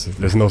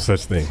 There's no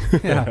such thing.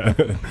 Yeah.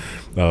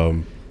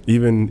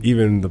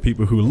 Even the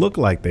people who look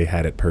like they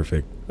had it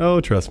perfect. Oh,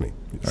 trust me,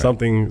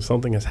 right.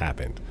 Something has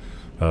happened.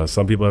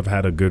 Some people have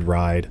had a good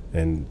ride,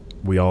 and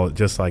we all,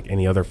 just like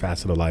any other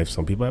facet of life,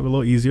 some people have a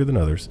little easier than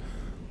others,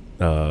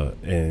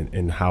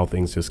 and how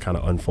things just kind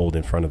of unfold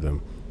in front of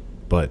them.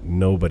 But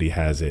nobody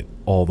has it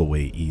all the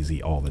way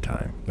easy all the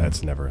time.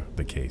 That's never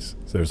the case.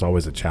 So there's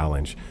always a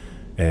challenge,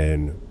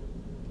 and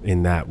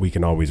in that we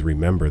can always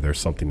remember there's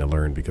something to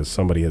learn because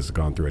somebody has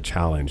gone through a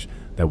challenge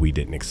that we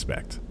didn't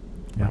expect.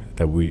 Yeah.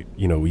 That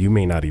you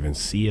may not even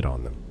see it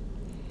on them,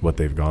 what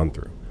they've gone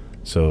through.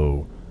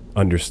 So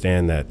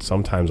understand that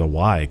sometimes a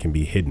why can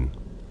be hidden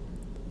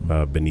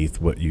beneath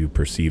what you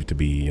perceive to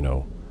be,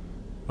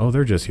 oh,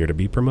 they're just here to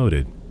be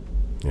promoted.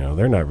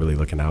 They're not really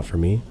looking out for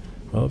me.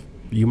 Well,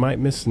 you might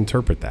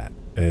misinterpret that,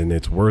 and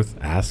it's worth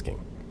asking.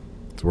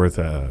 It's worth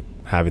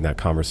having that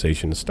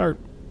conversation to start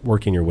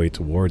working your way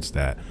towards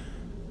that.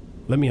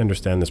 let me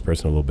understand this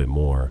person a little bit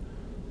more,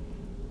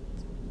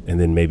 and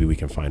then maybe we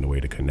can find a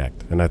way to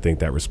connect. And I think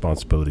that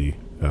responsibility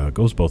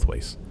goes both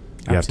ways.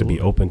 You have to be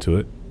open to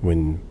it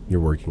when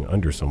you're working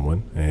under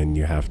someone, and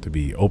you have to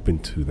be open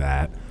to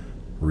that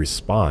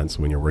response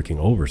when you're working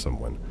over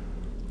someone.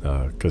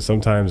 Because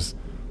sometimes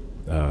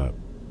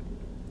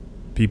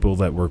people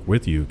that work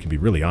with you can be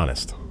really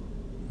honest.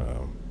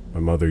 My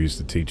mother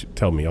used to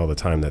tell me all the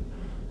time that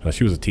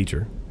she was a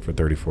teacher for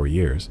 34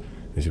 years.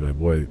 And she'd be like,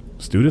 boy,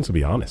 students will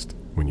be honest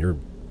when you're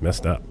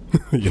messed up.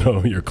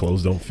 Your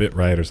clothes don't fit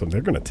right or something.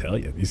 They're going to tell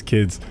you. These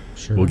kids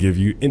will give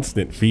you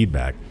instant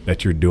feedback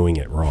that you're doing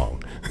it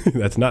wrong.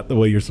 That's not the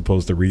way you're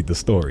supposed to read the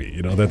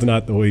story. That's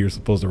not the way you're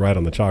supposed to write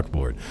on the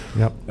chalkboard.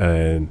 Yep.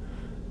 And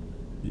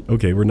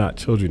okay, we're not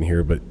children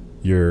here, but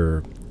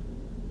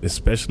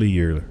especially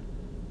your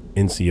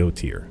NCO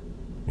tier,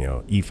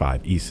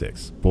 E5,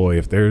 E6. Boy,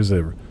 if there's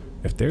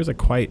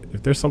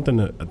something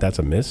that's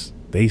amiss,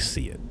 they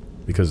see it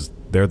because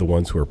they're the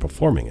ones who are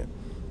performing it.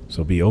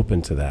 So be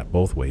open to that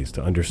both ways,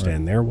 to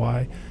understand their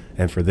why,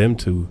 and for them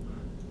to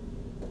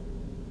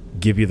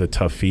give you the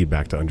tough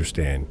feedback to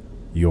understand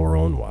your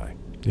own why.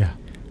 Yeah.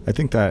 I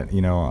think that,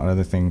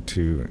 another thing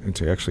to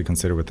actually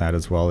consider with that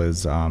as well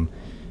is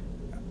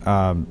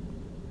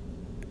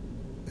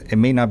it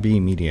may not be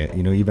immediate.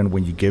 Even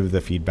when you give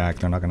the feedback,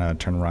 they're not going to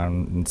turn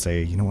around and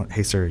say, you know what,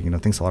 hey, sir,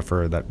 thanks a lot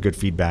for that good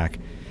feedback.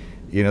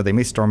 They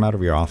may storm out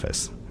of your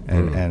office.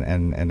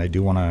 And I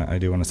do want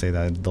to say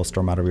that they'll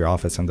storm out of your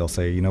office and they'll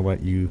say, you know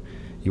what, you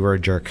were a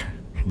jerk.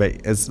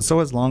 But as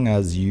long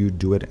as you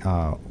do it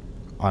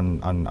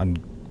on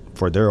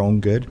for their own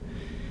good,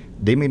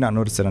 they may not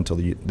notice it until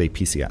they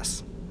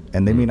PCS,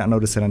 and they may not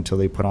notice it until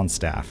they put on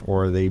staff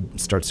or they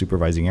start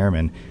supervising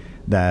airmen.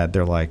 That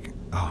they're like,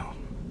 oh,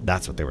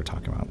 that's what they were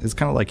talking about. It's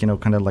kind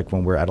of like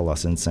when we're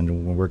adolescents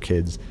and when we're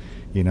kids.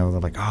 They're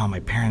like, oh, my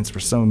parents were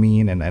so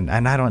mean, and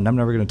I'm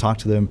never going to talk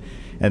to them.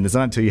 And it's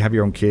not until you have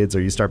your own kids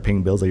or you start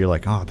paying bills that you're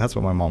like, oh, that's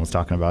what my mom was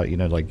talking about,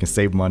 like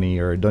save money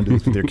or don't do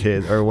this with your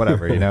kids or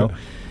whatever,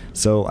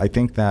 So I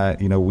think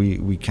that,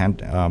 we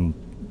can't,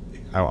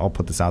 I'll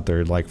put this out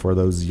there, like for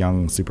those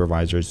young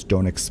supervisors,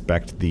 don't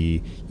expect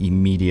the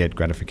immediate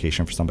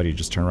gratification for somebody to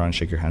just turn around and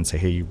shake your hand and say,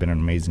 hey, you've been an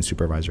amazing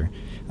supervisor.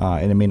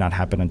 And it may not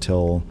happen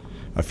until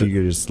a few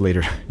years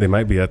later. They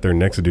might be at their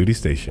next duty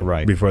station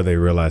before they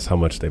realize how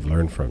much they've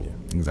learned from you.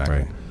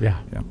 Exactly. Right?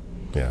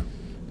 Yeah.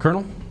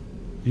 Colonel,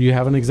 do you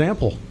have an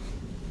example?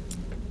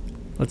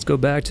 Let's go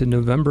back to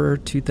November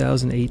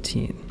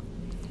 2018.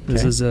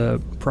 This is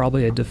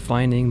probably a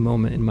defining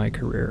moment in my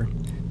career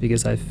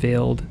because I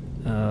failed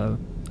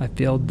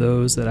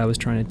those that I was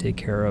trying to take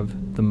care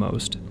of the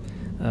most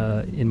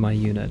in my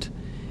unit.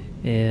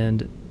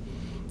 And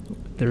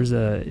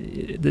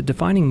the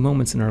defining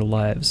moments in our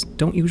lives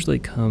don't usually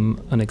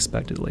come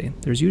unexpectedly.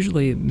 There's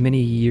usually many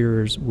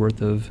years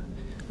worth of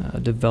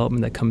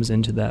development that comes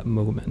into that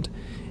moment.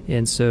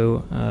 And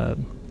so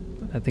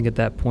I think at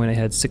that point I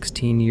had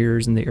 16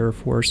 years in the Air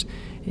Force,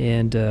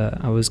 and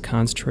I was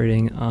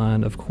concentrating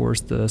on, of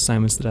course, the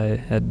assignments that I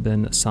had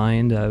been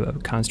assigned,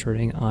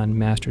 concentrating on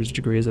master's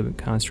degrees, I've been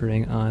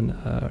concentrating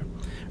on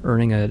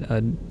earning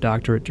a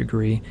doctorate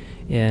degree,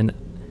 and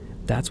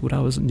that's what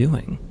I was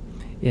doing.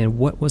 And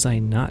what was I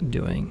not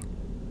doing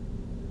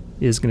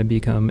is going to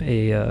become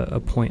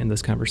a point in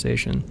this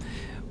conversation.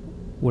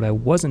 What I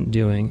wasn't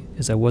doing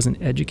is I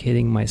wasn't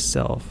educating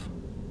myself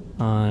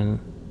on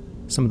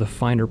some of the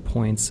finer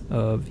points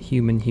of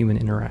human-human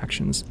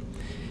interactions.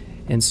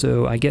 And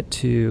so I get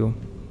to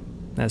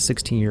that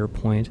 16-year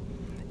point,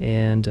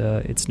 and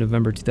it's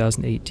November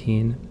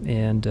 2018,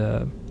 and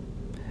a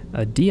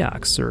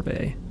DEOC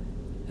survey,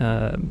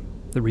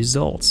 the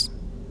results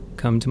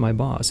come to my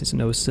boss. He's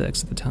an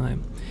 06 at the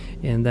time.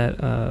 And that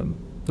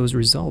those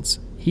results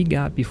he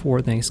got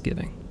before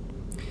Thanksgiving.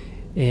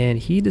 And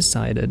he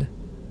decided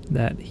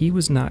that he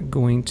was not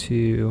going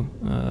to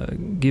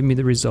give me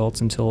the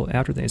results until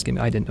after Thanksgiving.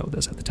 I didn't know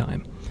this at the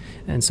time.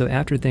 And so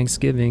after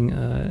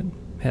Thanksgiving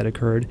had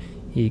occurred,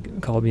 he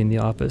called me in the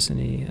office and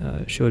he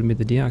showed me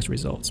the DEOC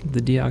results.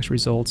 The DEOC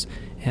results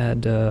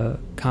had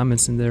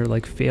comments in there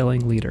like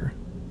failing leader.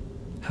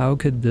 How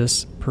could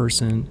this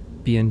person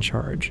be in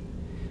charge?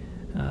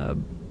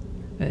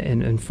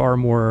 And far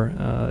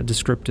more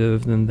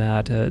descriptive than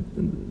that.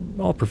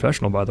 All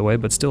professional, by the way,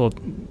 but still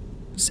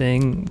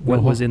saying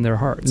what was in their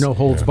hearts. No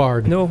holds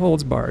barred. No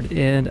holds barred.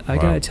 And I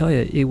got to tell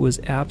you, it was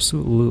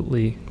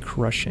absolutely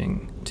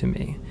crushing to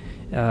me.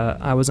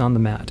 I was on the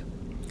mat.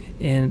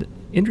 And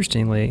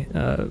interestingly,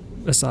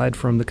 aside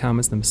from the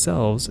comments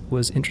themselves,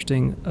 was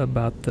interesting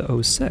about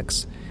the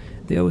 06.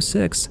 The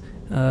 06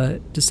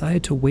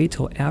 decided to wait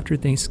till after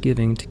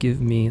Thanksgiving to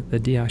give me the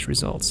DEOC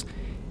results,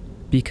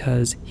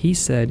 because he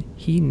said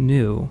he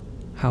knew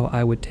how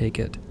I would take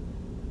it.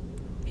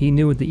 He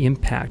knew the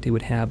impact it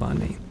would have on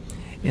me.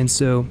 And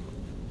so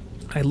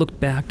I looked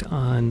back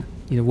on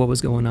what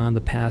was going on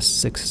the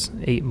past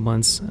 6-8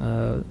 months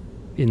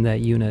in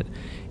that unit,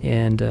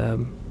 and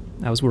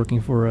I was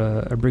working for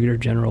a brigadier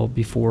general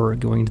before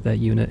going to that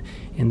unit,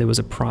 and there was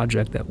a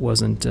project that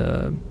wasn't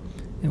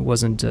It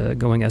wasn't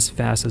going as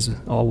fast as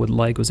all would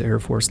like. It was an Air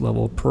Force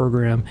level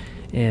program.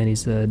 And he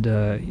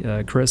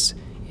said, Chris,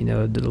 did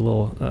a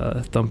little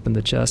thump in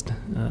the chest,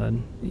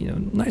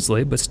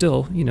 nicely, but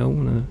still,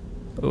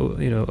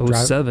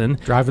 07.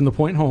 Driving the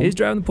point home. He's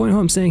driving the point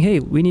home saying, hey,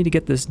 we need to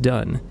get this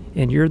done.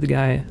 And you're the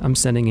guy I'm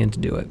sending in to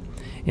do it.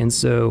 And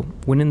so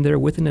went in there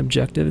with an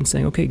objective and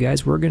saying, okay,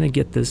 guys, we're going to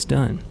get this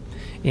done.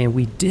 And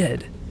we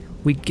did.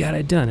 We got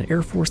it done. An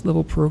Air Force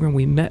level program.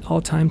 We met all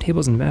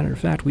timetables. And matter of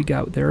fact, we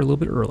got there a little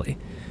bit early.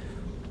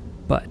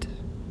 But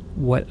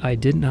what I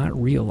did not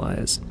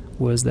realize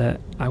was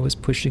that I was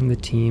pushing the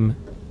team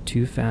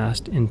too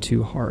fast and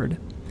too hard.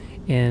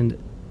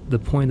 And the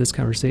point of this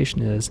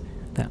conversation is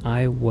that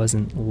I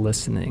wasn't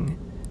listening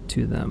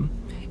to them.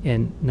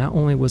 And not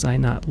only was I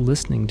not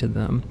listening to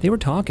them, they were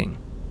talking,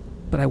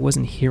 but I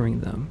wasn't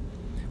hearing them.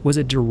 Was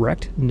it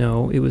direct?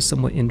 No, it was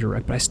somewhat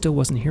indirect, but I still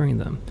wasn't hearing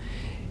them.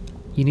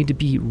 You need to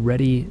be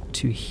ready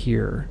to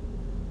hear.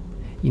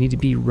 You need to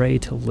be ready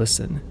to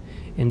listen.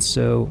 And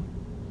so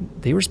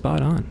they were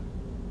spot on.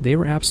 They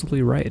were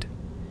absolutely right.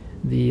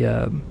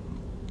 It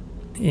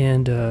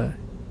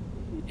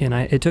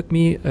took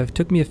me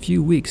a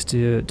few weeks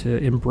to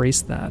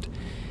embrace that.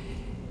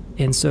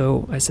 And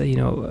so I said,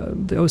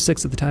 the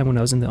 06 at the time when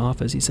I was in the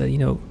office, he said,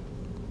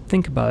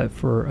 think about it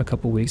for a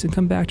couple weeks and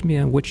come back to me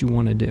on what you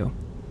want to do.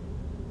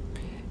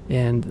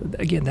 And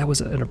again, that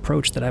was an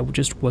approach that I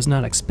just was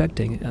not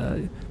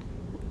expecting.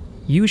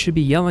 You should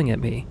be yelling at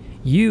me.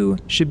 You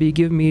should be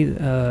giving me,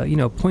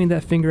 pointing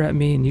that finger at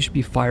me, and you should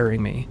be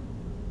firing me.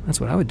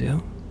 That's what I would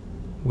do,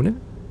 wouldn't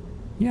it?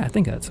 Yeah, I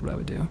think that's what I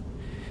would do.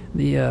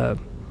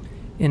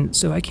 And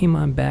so I came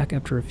on back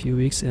after a few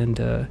weeks, and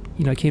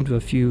I came to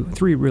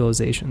three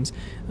realizations.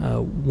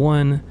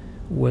 One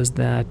was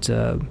that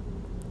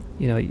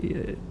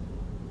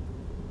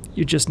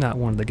you're just not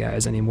one of the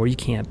guys anymore. You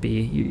can't be.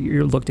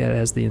 You're looked at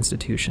as the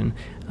institution.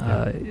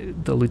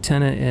 The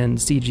lieutenant and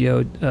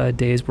CGO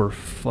days were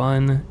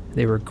fun.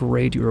 They were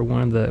great. You were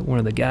one of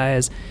the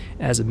guys.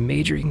 As a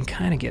major, you can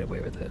kind of get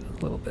away with it a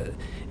little bit.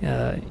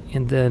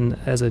 And then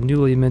as a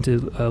newly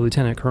minted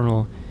lieutenant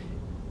colonel,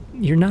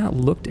 you're not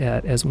looked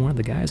at as one of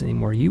the guys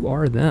anymore. You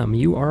are them.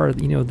 You are,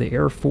 the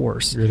Air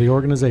Force. You're the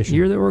organization.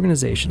 You're the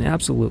organization,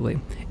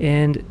 absolutely.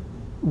 And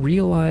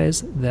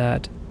realize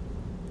that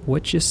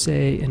what you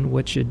say and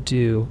what you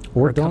do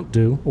or don't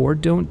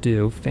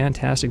do,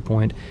 fantastic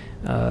point,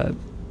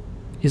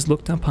 is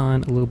looked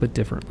upon a little bit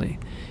differently.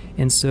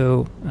 And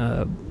so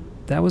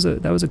that was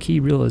a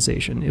key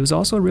realization. It was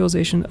also a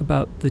realization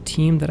about the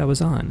team that I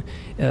was on.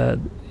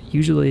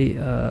 Usually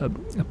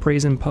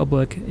praise in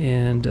public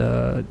and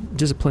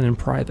discipline in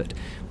private.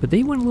 But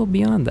they went a little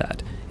beyond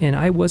that, and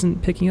I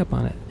wasn't picking up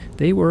on it.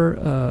 They were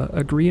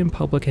agree in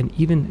public and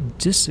even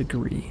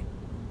disagree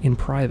in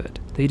private.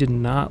 They did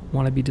not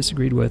want to be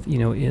disagreed with,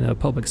 in a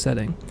public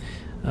setting.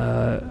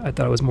 I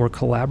thought it was more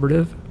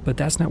collaborative, but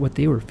that's not what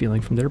they were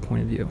feeling from their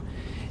point of view.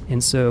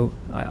 And so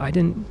I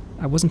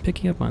wasn't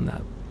picking up on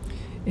that.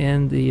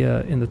 And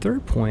the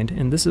third point,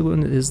 and this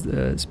one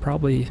is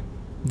probably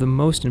the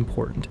most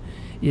important,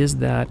 is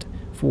that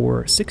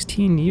for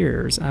 16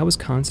 years, I was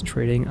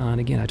concentrating on,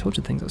 again, I told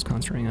you things I was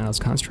concentrating on. I was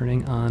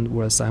concentrating on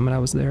what assignment I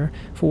was there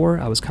for.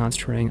 I was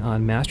concentrating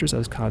on master's. I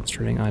was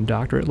concentrating on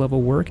doctorate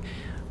level work.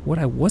 What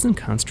I wasn't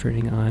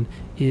concentrating on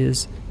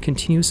is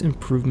continuous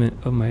improvement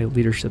of my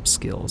leadership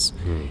skills.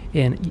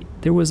 And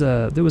there was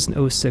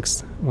an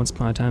 06 once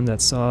upon a time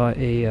that saw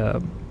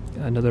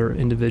another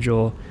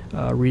individual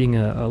reading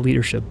a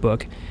leadership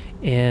book,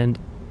 and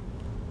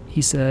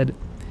he said,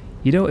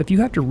 if you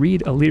have to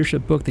read a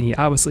leadership book, then you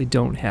obviously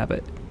don't have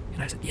it.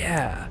 And I said,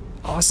 yeah,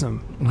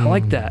 awesome. I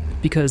like that,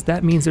 because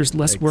that means there's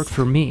less work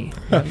for me.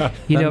 That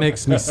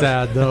makes me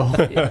sad, though.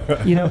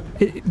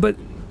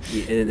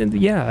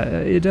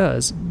 It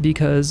does,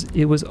 because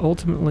it was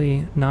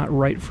ultimately not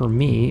right for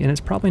me, and it's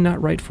probably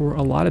not right for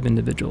a lot of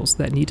individuals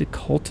that need to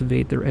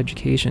cultivate their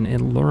education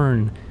and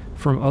learn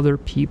from other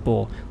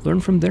people,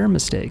 learn from their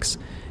mistakes,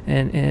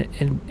 and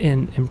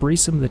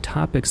embrace some of the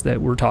topics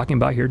that we're talking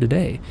about here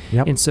today.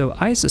 Yep. And so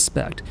I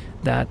suspect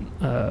that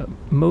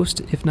most,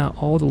 if not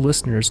all, the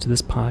listeners to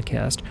this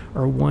podcast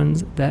are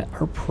ones that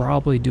are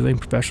probably doing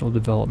professional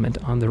development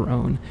on their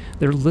own.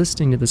 They're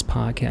listening to this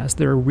podcast,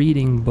 they're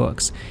reading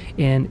books,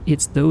 and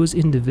it's those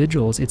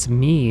individuals, it's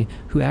me,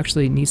 who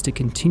actually needs to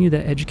continue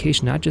that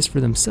education, not just for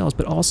themselves,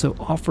 but also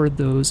offer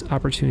those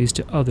opportunities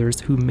to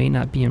others who may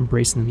not be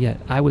embracing them yet.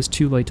 I was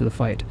too late to the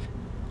fight.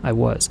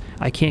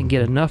 I can't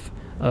get enough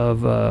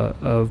of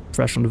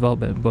professional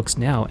development books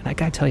now, and I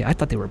gotta tell you, I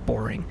thought they were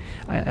boring.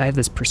 I have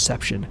this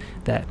perception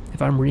that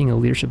if I'm reading a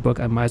leadership book,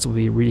 I might as well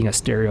be reading a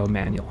stereo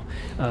manual.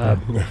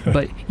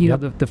 But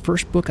the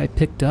first book I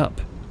picked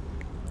up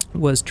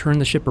was Turn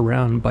the Ship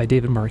Around by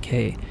David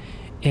Marquet,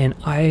 And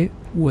I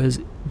was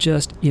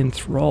just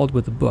enthralled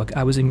with the book.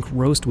 I was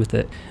engrossed with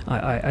it.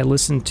 I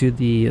listened to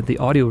the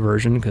audio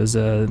version because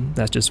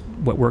that's just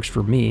what works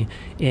for me.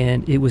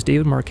 And it was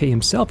David Marquet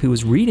himself who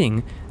was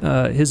reading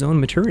his own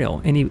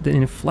material, and the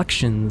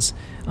inflections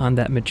on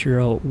that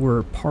material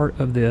were part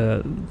of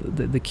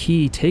the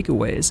key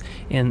takeaways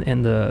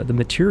and the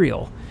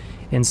material.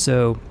 And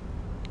so,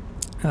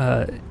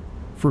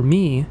 for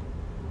me,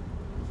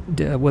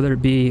 whether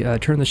it be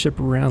Turn the Ship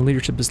Around,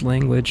 Leadership is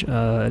Language,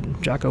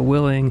 Jocko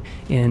Willing,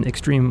 and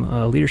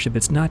Extreme Leadership,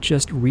 it's not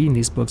just reading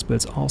these books, but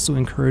it's also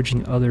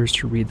encouraging others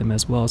to read them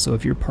as well. So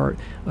if you're part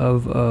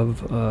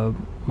of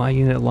my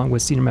unit, along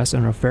with Senior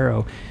Master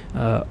O'Farrow,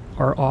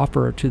 our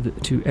offer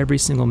to every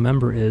single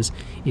member is,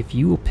 if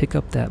you will pick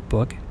up that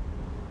book,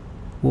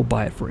 we'll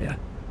buy it for you.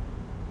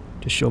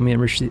 Just show me a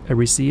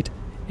receipt,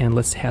 and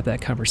let's have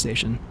that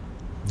conversation.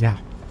 Yeah,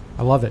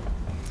 I love it.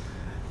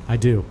 I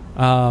do.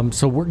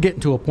 So we're getting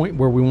to a point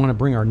where we want to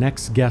bring our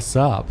next guests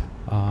up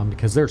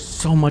because there's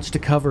so much to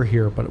cover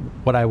here. But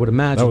what I would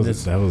imagine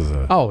is I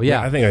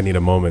think I need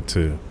a moment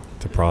to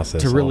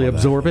process, to really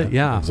absorb it.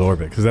 Yeah, absorb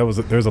it, because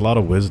there's a lot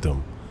of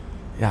wisdom.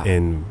 Yeah.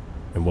 in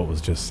what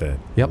was just said.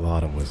 Yep. A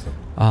lot of wisdom.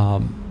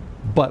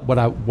 But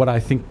what I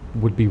think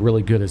would be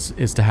really good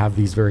is to have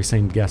these very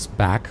same guests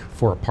back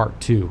for a part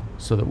 2,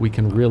 so that we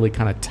can really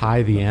kind of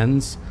tie the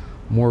ends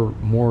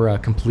more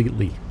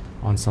completely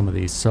on some of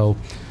these. So,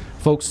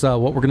 folks,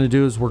 what we're going to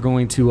do is we're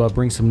going to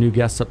bring some new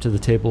guests up to the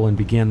table and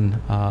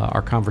begin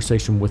our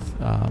conversation with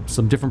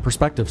some different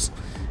perspectives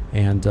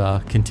and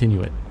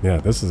continue it. Yeah,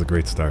 this is a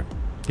great start.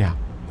 Yeah.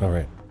 All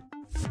right.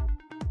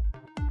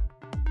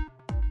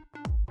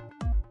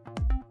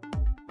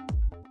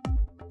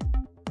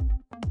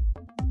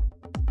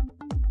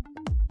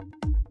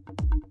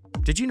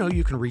 Did you know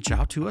you can reach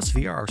out to us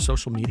via our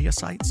social media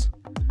sites?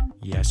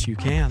 Yes, you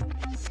can.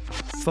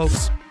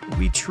 Folks,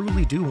 we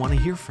truly do want to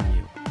hear from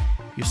you.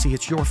 You see,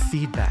 it's your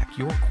feedback,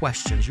 your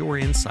questions, your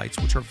insights,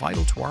 which are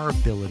vital to our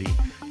ability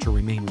to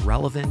remain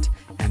relevant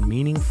and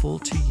meaningful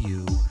to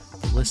you,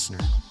 the listener.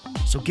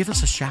 So give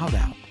us a shout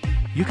out.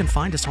 You can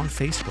find us on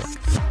Facebook.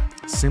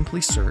 Simply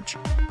search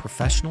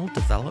Professional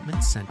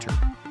Development Center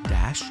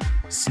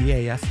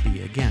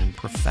CAFB. Again,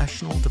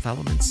 Professional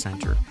Development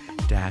Center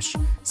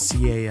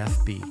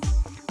CAFB.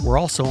 We're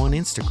also on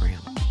Instagram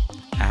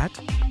at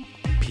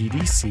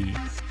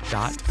pdc.cafb.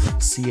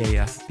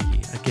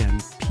 Again,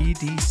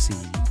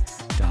 pdc.cafb.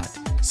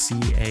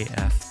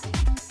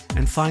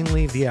 And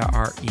finally, via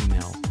our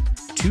email,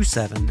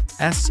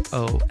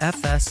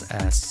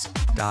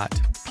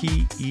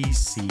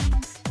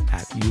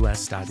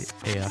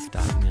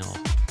 27sofss.pec@us.af.mil.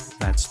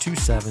 That's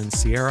 27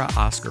 Sierra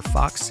Oscar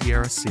Fox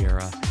Sierra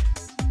Sierra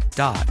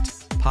dot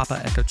Papa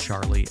Echo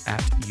Charlie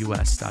at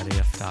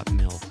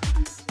us.af.mil.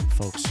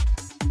 Folks,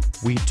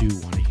 we do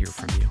want to hear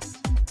from you.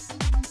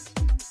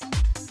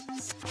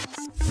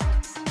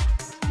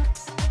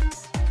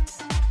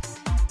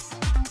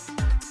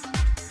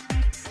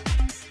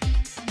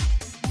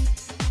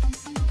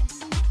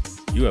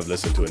 You have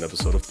listened to an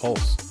episode of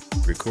Pulse,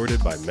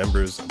 recorded by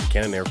members of the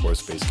Cannon Air Force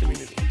Space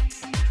community.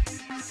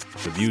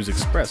 The views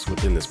expressed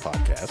within this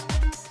podcast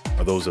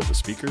are those of the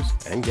speakers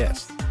and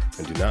guests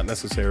and do not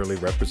necessarily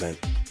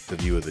represent the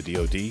view of the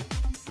DoD,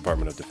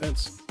 Department of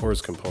Defense, or its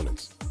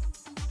components.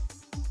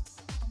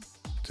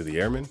 To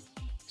the airmen,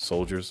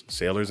 soldiers,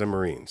 sailors, and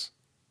Marines,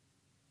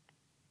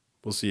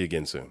 we'll see you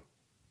again soon.